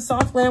 I have the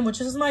Soft Lamb, which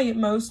is my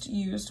most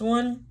used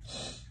one,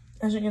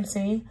 as you can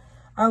see.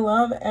 I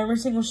love every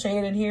single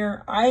shade in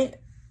here. I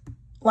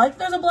like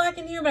there's a black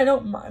in here, but I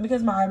don't mind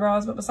because of my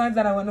eyebrows. But besides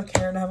that, I wouldn't have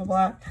cared to have a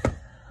black.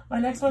 My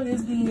next one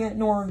is the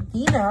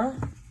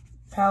Norvina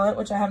palette,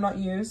 which I have not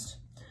used.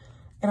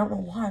 I don't know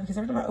why, because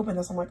every time I open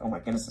this, I'm like, oh my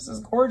goodness, this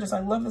is gorgeous. I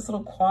love this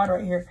little quad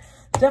right here.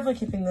 Definitely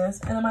keeping this.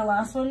 And then my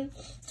last one,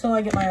 till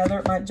I get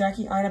my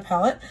Jackie Aina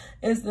palette,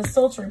 is the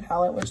Sultry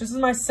palette, which this is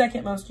my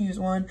 2nd most used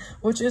one,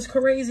 which is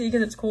crazy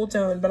because it's cool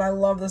tone, but I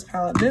love this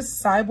palette.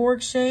 This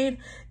Cyborg shade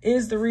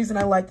is the reason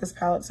I like this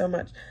palette so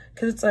much,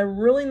 because it's a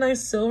really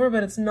nice silver,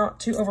 but it's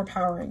not too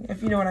overpowering,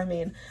 if you know what I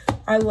mean.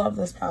 I love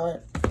this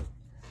palette.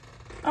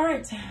 All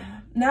right,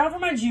 now for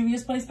my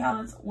Juvia's Place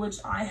palettes, which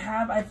I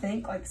have, I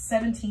think, like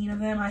 17 of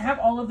them. I have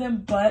all of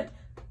them but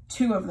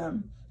 2 of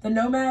them. The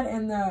Nomad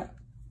and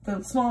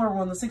the smaller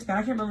one, the 6-pack.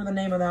 I can't remember the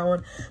name of that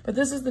one. But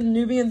this is the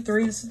Nubian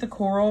 3. This is the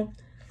Coral.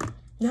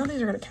 Now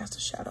these are going to cast a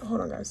shadow.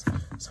 Hold on, guys.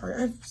 Sorry,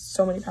 I have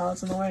so many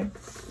palettes in the way.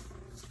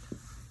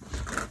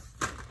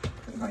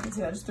 If I can see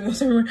that, I just threw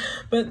this everywhere.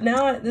 But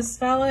now this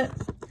palette,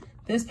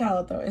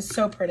 though, is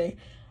so pretty.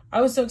 I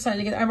was so excited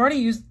to get it. I've already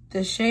used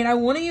this shade. I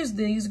want to use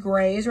these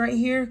grays right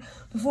here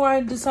before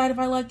I decide if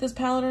I like this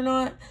palette or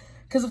not.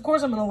 Because, of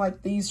course, I'm going to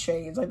like these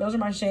shades. Like, those are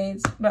my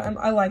shades. But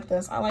I like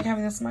this. I like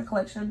having this in my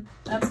collection.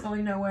 That's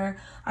going nowhere.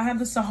 I have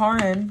the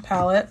Saharan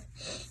palette,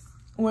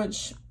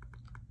 which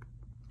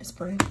is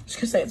pretty. I'm just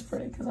going to say it's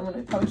pretty because I'm going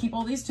to probably keep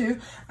all these too.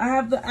 I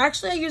have the,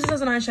 actually, I use it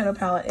as an eyeshadow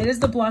palette. It is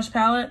the blush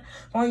palette,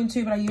 volume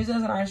 2, but I use it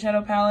as an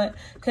eyeshadow palette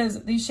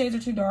because these shades are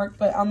too dark.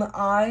 But on the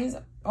eyes,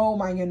 oh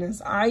my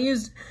goodness. I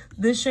used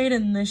this shade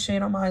and this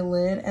shade on my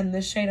lid and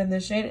this shade and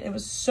this shade. It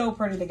was so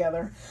pretty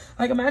together.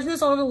 Like, imagine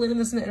this on the lid and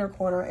this in the inner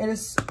corner. It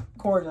is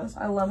gorgeous.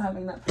 I love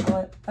having that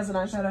palette as an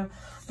eyeshadow.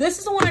 This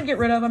is the one I'd get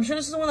rid of. I'm sure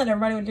this is the one that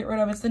everybody would get rid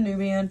of. It's the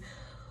Nubian.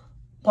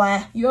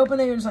 Blah. You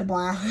open it, you're just like,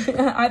 blah.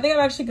 I think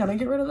I'm actually gonna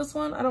get rid of this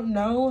one. I don't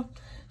know.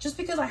 Just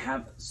because I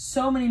have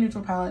so many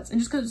neutral palettes. And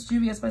just because it's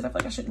Juvia's Place, I feel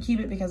like I shouldn't keep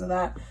it because of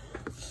that.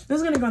 This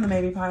is gonna go in the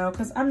maybe pile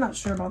because I'm not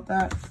sure about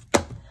that.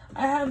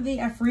 I have the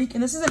Afrique,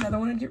 and this is another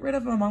one I'd get rid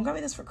of. My mom got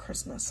me this for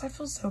Christmas. I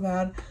feel so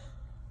bad.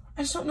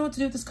 I just don't know what to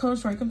do with this color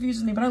story. It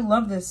confuses me, but I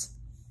love this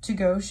To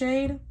Go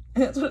shade.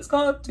 That's what it's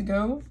called, To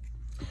Go.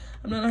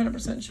 I'm not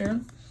 100% sure.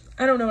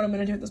 I don't know what I'm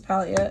going to do with this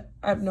palette yet.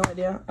 I have no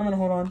idea. I'm going to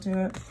hold on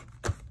to it.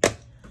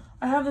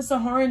 I have the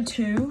Saharan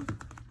 2.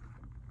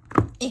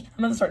 I'm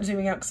going to start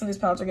zooming out because some of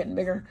these palettes are getting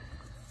bigger.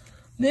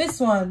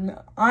 This one,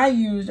 I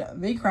used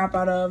the crap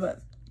out of.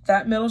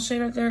 That middle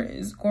shade right there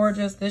is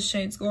gorgeous. This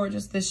shade's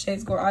gorgeous. This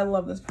shade's gorgeous. I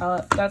love this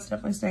palette. That's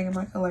definitely staying in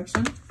my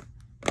collection.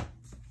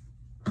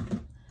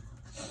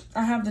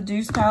 I have the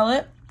Deuce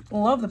palette.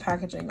 Love the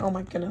packaging. Oh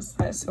my goodness.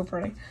 That is so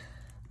pretty.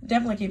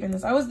 Definitely keeping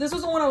this. This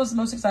was the one I was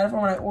most excited for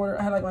when I ordered.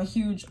 I had like my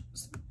huge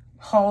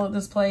haul at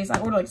this place. I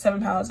ordered like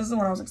 7 palettes. This is the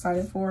one I was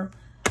excited for.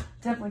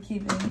 Definitely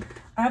keeping.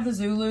 I have the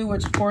Zulu,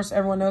 which of course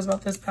everyone knows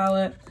about this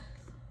palette.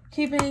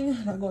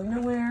 Keeping, not going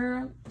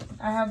nowhere.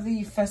 I have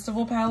the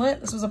Festival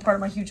palette. This was a part of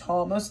my huge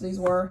haul. Most of these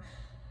were.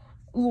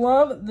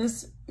 Love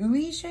this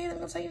Ooey shade. I think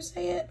that's how you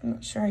say it. I'm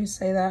not sure how you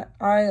say that.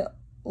 I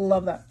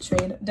love that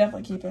shade.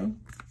 Definitely keeping.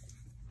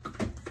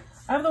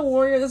 I have the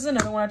Warrior. This is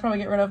another one I'd probably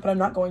get rid of, but I'm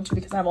not going to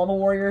because I have all the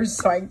Warriors,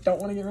 so I don't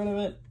want to get rid of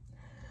it.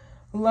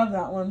 Love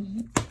that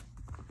one.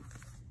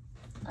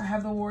 I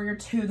have the Warrior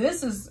 2.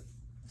 This is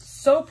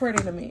so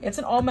pretty to me. It's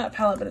an all matte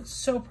palette, but it's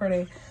so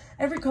pretty.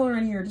 Every color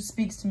in here just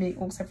speaks to me,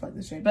 well, except for like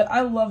this shade. But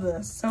I love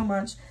this so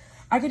much.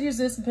 I could use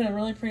this and put it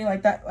really pretty,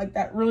 like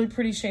that really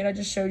pretty shade I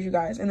just showed you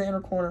guys in the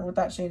inner corner with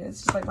that shade.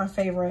 It's just like my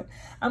favorite.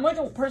 I'm like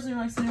a person who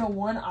likes to do a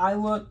one eye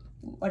look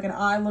like an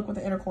eye look with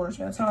the inner corner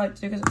shade. That's how I like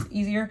to do because it's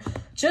easier.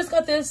 Just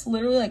got this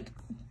literally like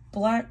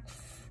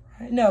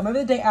no, maybe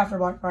the day after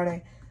Black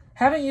Friday.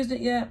 Haven't used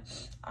it yet.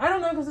 I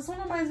don't know, because this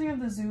one reminds me of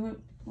the Zulu.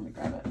 Let me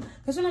grab it.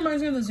 This one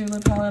reminds me of the Zulu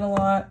palette a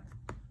lot.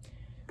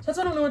 So that's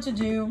why I don't know what to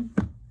do.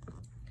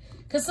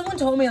 Because someone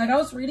told me, like, I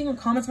was reading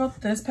comments about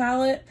this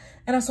palette,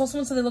 and I saw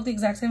someone say they look the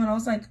exact same, and I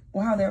was like,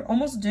 wow, they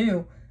almost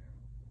do.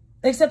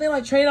 Except they,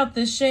 like, trade out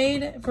this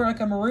shade for, like,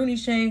 a maroony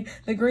shade.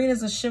 The green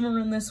is a shimmer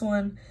in this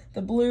one.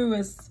 The blue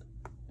is,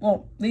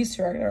 well, these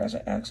two are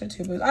actually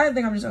two blues. I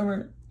think I'm just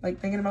over, like,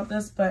 thinking about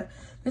this, but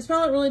this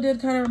palette really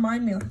did kind of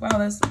remind me, like, wow,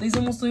 these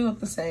almost do look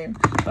the same.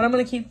 But I'm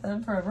going to keep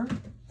them forever.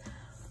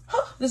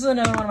 This is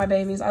another one of my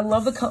babies. I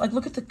love the color. Like,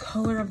 look at the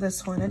color of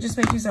this one. It just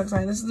makes me so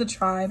excited. This is the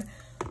Tribe.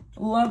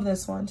 Love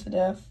this one to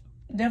death.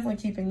 Definitely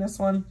keeping this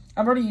one.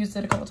 I've already used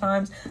it a couple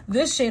times.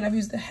 This shade I've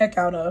used the heck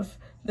out of.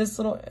 This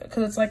little,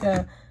 because it's like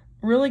a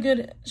really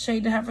good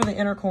shade to have for the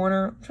inner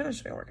corner. I'm trying to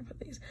show you where I can put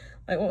these.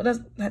 Like, well,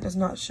 that does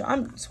not show.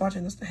 I'm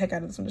swatching this the heck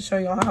out of this one to show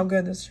you all how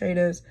good this shade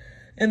is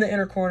in the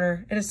inner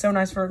corner. It is so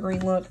nice for a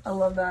green look. I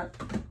love that.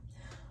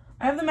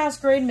 I have the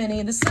Masquerade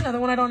Mini. This is another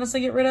one I'd honestly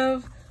get rid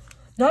of.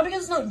 Not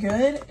because it's not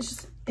good. It's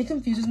just, it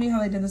confuses me how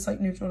they did this like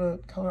neutral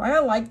to color. I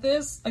like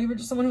this. Like if you're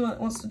just someone who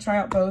wants to try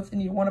out both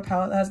and you want a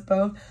palette that has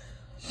both.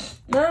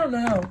 I don't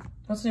know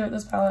what's new with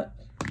this palette.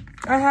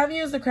 I have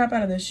used the crap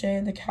out of this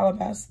shade, the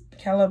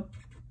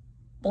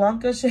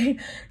Casablanca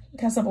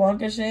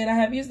shade. I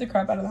have used the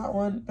crap out of that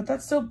one, but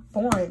that's still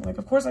boring. Like,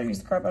 of course I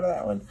used the crap out of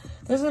that one.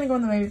 This is going to go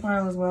in the baby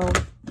pile as well.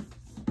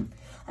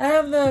 I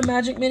have the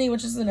Magic Mini,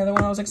 which is another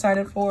one I was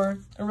excited for.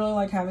 I really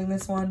like having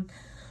this one.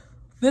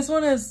 This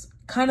one is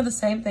kind of the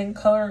same thing,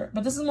 color,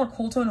 but this is more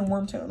cool tone and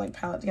warm tone, like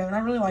palette together. And I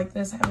really like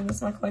this, having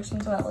this in my collection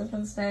so that way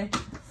can stay.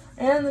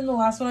 And then the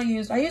last one I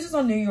used this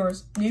on New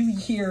Year's,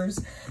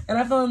 and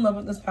I fell in love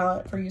with this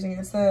palette for using it.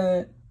 It's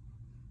the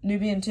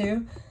Nubian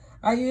 2.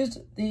 I used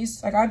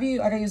these, like I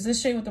use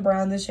this shade with the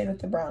brown, this shade with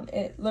the brown.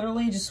 It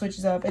literally just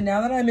switches up. And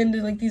now that I'm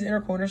into like these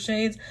inner corner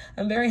shades,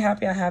 I'm very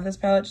happy I have this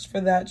palette just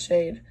for that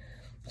shade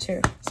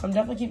too. So I'm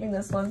definitely keeping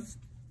this one.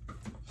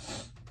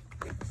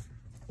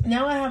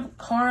 Now I have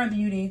Cara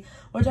Beauty,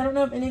 which I don't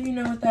know if any of you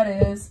know what that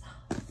is.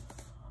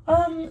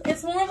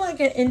 It's more of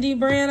like an indie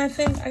brand,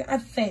 I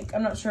think.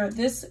 I'm not sure.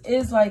 This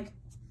is like,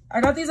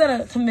 I got these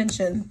at a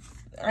convention.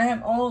 I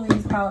have all of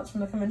these palettes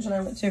from the convention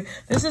I went to.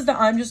 This is the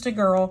I'm Just a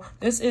Girl.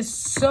 This is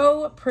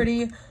so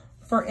pretty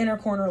for inner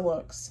corner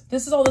looks.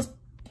 This is all this,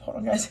 hold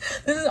on guys.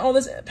 This is all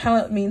this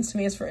palette means to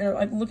me is for inner,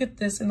 like look at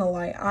this in the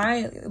light.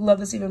 I love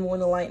this even more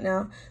in the light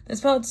now.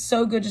 This palette's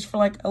so good just for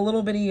like a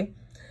little bitty,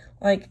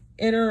 like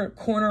inner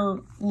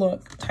corner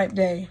look type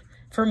day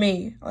for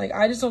me. Like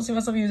I just don't see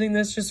myself using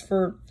this just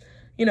for,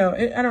 you know,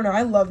 I don't know.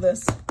 I love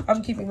this.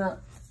 I'm keeping that.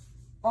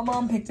 My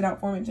mom picked it out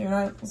for me too, and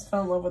I just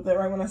fell in love with it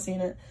right when I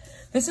seen it.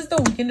 This is the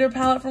Weekender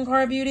palette from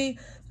Cara Beauty.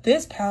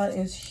 This palette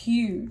is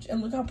huge,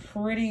 and look how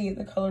pretty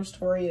the color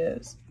story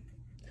is.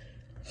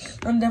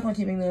 I'm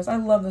definitely keeping this. I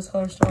love this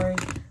color story.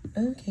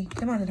 Okay,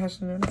 come on,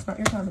 Natasha. It's not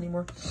your time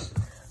anymore.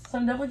 So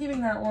I'm definitely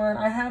keeping that one.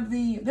 I have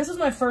this is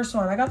my first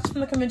one. I got this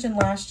from the convention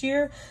last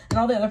year, and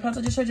all the other palettes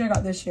I just showed you I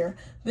got this year.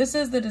 This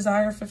is the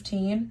Desire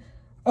 15.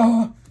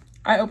 Oh,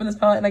 I open this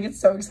palette and I get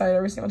so excited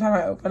every single time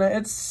I open it.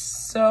 It's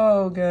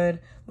so good.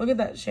 Look at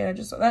that shade.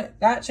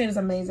 That shade is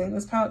amazing.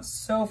 This palette's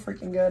so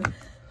freaking good.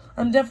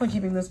 I'm definitely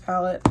keeping this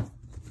palette.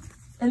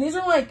 And these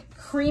are like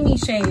creamy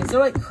shades. They're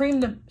like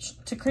cream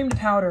to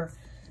powder.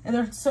 And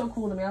they're so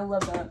cool to me. I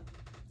love that.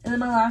 And then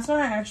my last one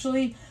I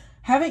actually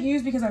haven't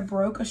used because I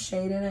broke a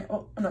shade in it.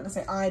 Oh, I'm not gonna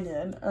say I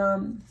did.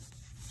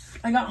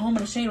 I got home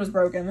and a shade was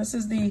broken. This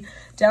is the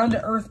Down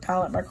to Earth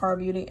palette by Cara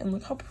Beauty. And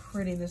look how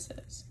pretty this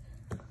is.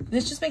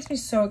 This just makes me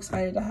so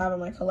excited to have in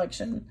my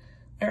collection.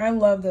 I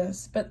love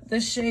this, but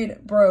this shade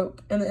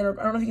broke in the inner,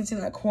 I don't know if you can see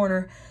that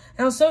corner.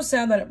 And I was so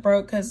sad that it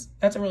broke because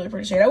that's a really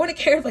pretty shade. I wouldn't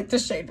care if like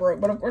this shade broke,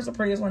 but of course the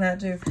prettiest one had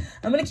to.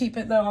 I'm going to keep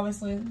it though,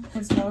 obviously,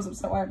 since I was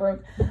upset why it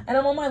broke. And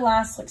I'm on my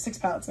last like 6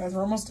 palettes, guys.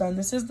 We're almost done.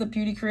 This is the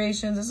Beauty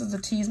Creations. This is the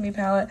Tease Me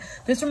palette.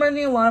 This reminds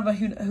me a lot of a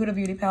Huda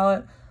Beauty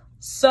palette.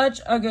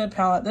 Such a good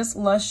palette. This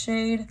Lush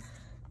shade,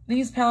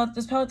 this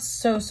palette's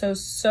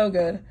so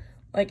good.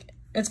 Like,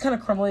 it's kind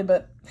of crumbly,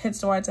 but hits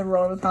to why it's ever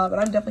on the palette, but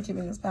I'm definitely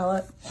keeping this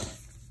palette.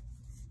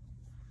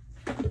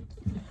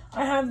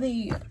 I have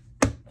the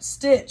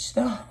Stitch,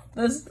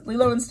 this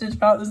Lilo and Stitch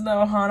palette. This is the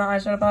Ohana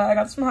eyeshadow palette. I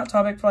got this from Hot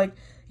Topic for like,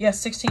 yeah,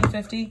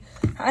 $16.50.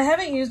 I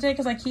haven't used it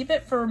because I keep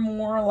it for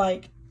more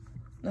like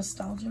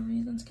nostalgia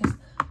reasons, because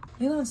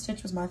Lilo and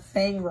Stitch was my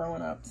thing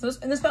growing up. So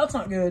this palette's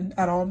not good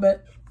at all,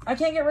 but I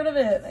can't get rid of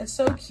it. It's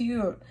so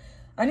cute.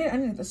 I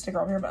need the sticker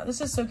over here, but this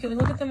is so cute.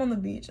 Look at them on the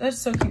beach. That's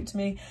so cute to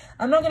me.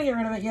 I'm not going to get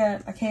rid of it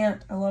yet. I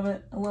can't. I love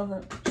it. I love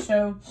that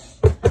show.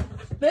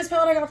 This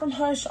palette I got from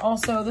Hush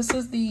also. This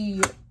is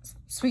the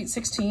Sweet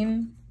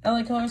 16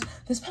 LA Colors.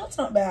 This palette's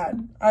not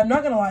bad. I'm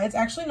not going to lie. It's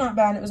actually not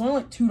bad. It was only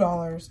like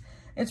 $2.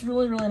 It's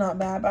really, really not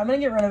bad, but I'm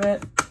going to get rid of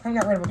it. I haven't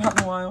got rid of it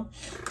in a while.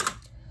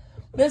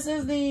 This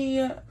is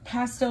the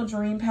Pastel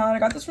Dream palette. I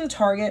got this from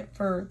Target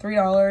for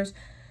 $3.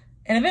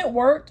 And if it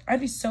worked, I'd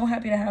be so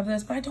happy to have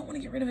this, but I don't want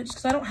to get rid of it just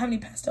because I don't have any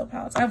pastel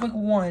palettes. I have like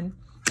one,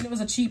 and it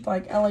was a cheap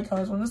like LA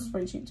Colors one. This was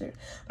pretty cheap too.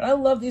 But I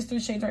love these 3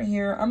 shades right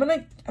here. I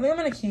think I'm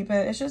gonna keep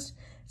it.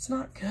 It's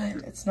not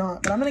good. It's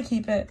not, but I'm gonna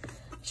keep it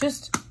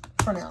just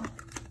for now.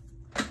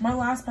 My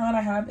last palette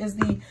I have is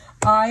the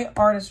Eye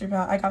Artistry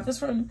palette. I got this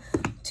from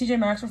TJ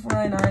Maxx for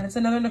 $4.99. It's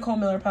another Nicole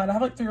Miller palette. I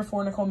have like 3 or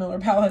 4 Nicole Miller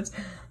palettes.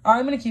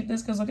 I'm gonna keep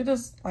this because look at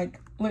this. Like,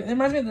 it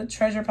reminds me of the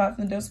Treasure palette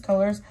from the Dose of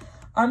Colors.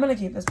 I'm gonna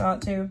keep this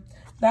palette too.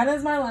 That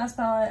is my last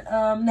palette.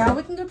 Now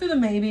we can go through the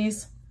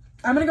maybes.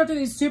 I'm gonna go through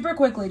these super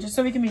quickly just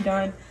so we can be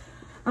done.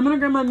 I'm gonna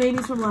grab my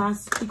maybes from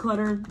last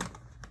Declutter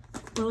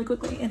really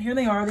quickly, and here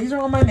they are. These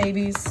are all my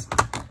maybes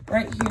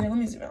right here. Let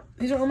me zoom out.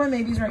 These are all my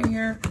maybes right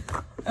here.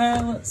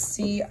 Let's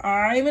see.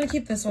 I'm gonna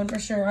keep this one for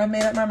sure. I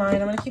made up my mind.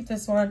 I'm gonna keep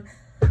this one.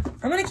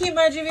 I'm gonna keep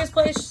my Juvia's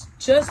Place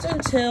just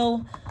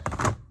until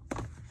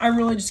I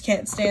really just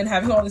can't stand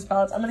having all these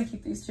palettes. I'm gonna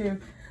keep these two.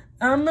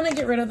 I'm gonna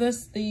get rid of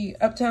this, the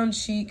Uptown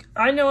Chic.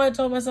 I know I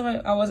told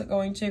myself I wasn't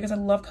going to because I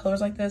love colors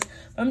like this,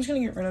 but I'm just gonna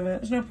get rid of it.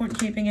 There's no point in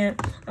keeping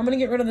it. I'm gonna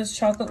get rid of this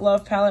Chocolate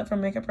Love palette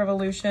from Makeup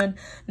Revolution.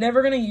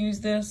 Never gonna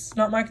use this,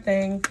 not my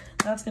thing.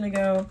 That's gonna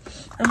go.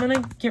 I'm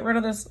gonna get rid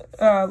of this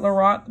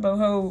Laurent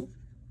Boho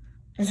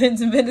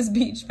Vincent Venice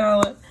Beach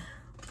palette.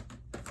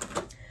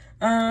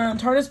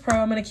 Tarte's Pro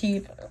I'm gonna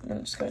keep. I'm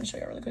gonna just go ahead and show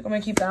you really quick. I'm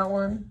gonna keep that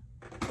one.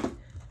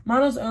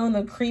 Mono's Own,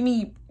 the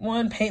creamy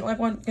one, paint like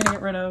one, gonna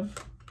get rid of.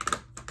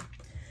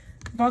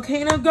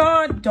 Volcano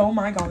God. Oh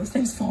my god, this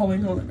thing's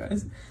falling. Hold on,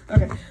 guys.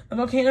 Okay, the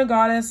Volcano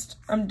Goddess,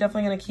 I'm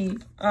definitely gonna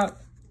keep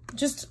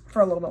just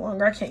for a little bit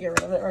longer. I can't get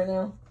rid of it right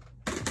now.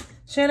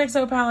 Shan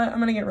XO palette, I'm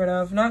gonna get rid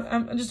of.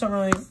 I just don't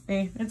really.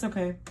 It's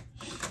okay.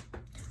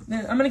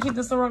 Then I'm gonna keep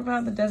this Laurent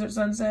palette, the Desert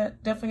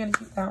Sunset. Definitely gonna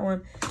keep that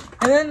one.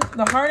 And then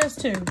the hardest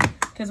too,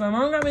 because my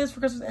mom got me this for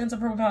Christmas, and it's a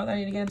purple palette that I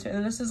need to get into.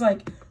 And this is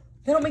like,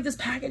 they don't make this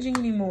packaging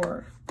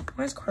anymore.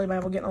 Why is Carly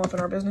Bible getting all up in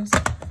our business?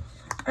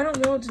 I don't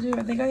know what to do.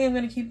 I think I am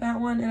going to keep that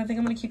one, and I think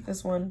I'm going to keep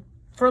this one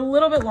for a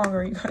little bit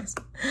longer, you guys.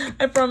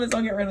 I promise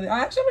I'll get rid of it.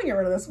 Actually, I'm going to get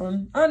rid of this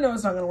one. I know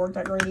it's not going to work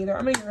that great either.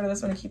 I'm going to get rid of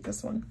this one and keep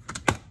this one.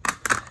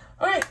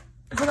 All right,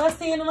 so that's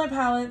the end of my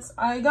palettes.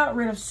 I got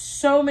rid of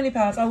so many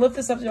palettes. I'll lift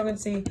this up so y'all can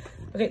see.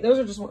 Okay, those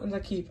are just ones I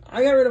keep.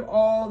 I got rid of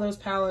all those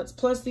palettes,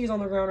 plus these on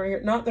the ground right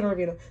here. Not the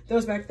Norvino,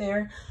 those back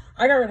there.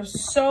 I got rid of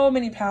so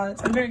many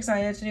palettes. I'm very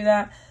excited to do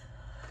that.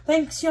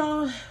 Thanks,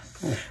 y'all.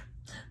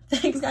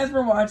 Thanks, guys,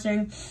 for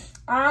watching.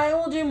 I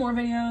will do more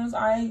videos.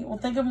 I will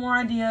think of more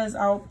ideas.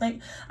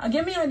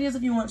 Give me ideas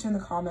if you want to in the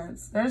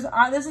comments. This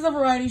is a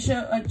variety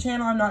show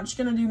channel. I'm not just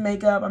gonna do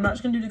makeup. I'm not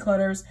just gonna do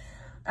declutters.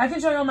 I can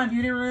show you all my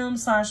beauty room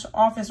 /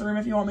 office room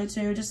if you want me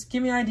to. Just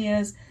give me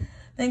ideas.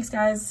 Thanks,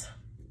 guys.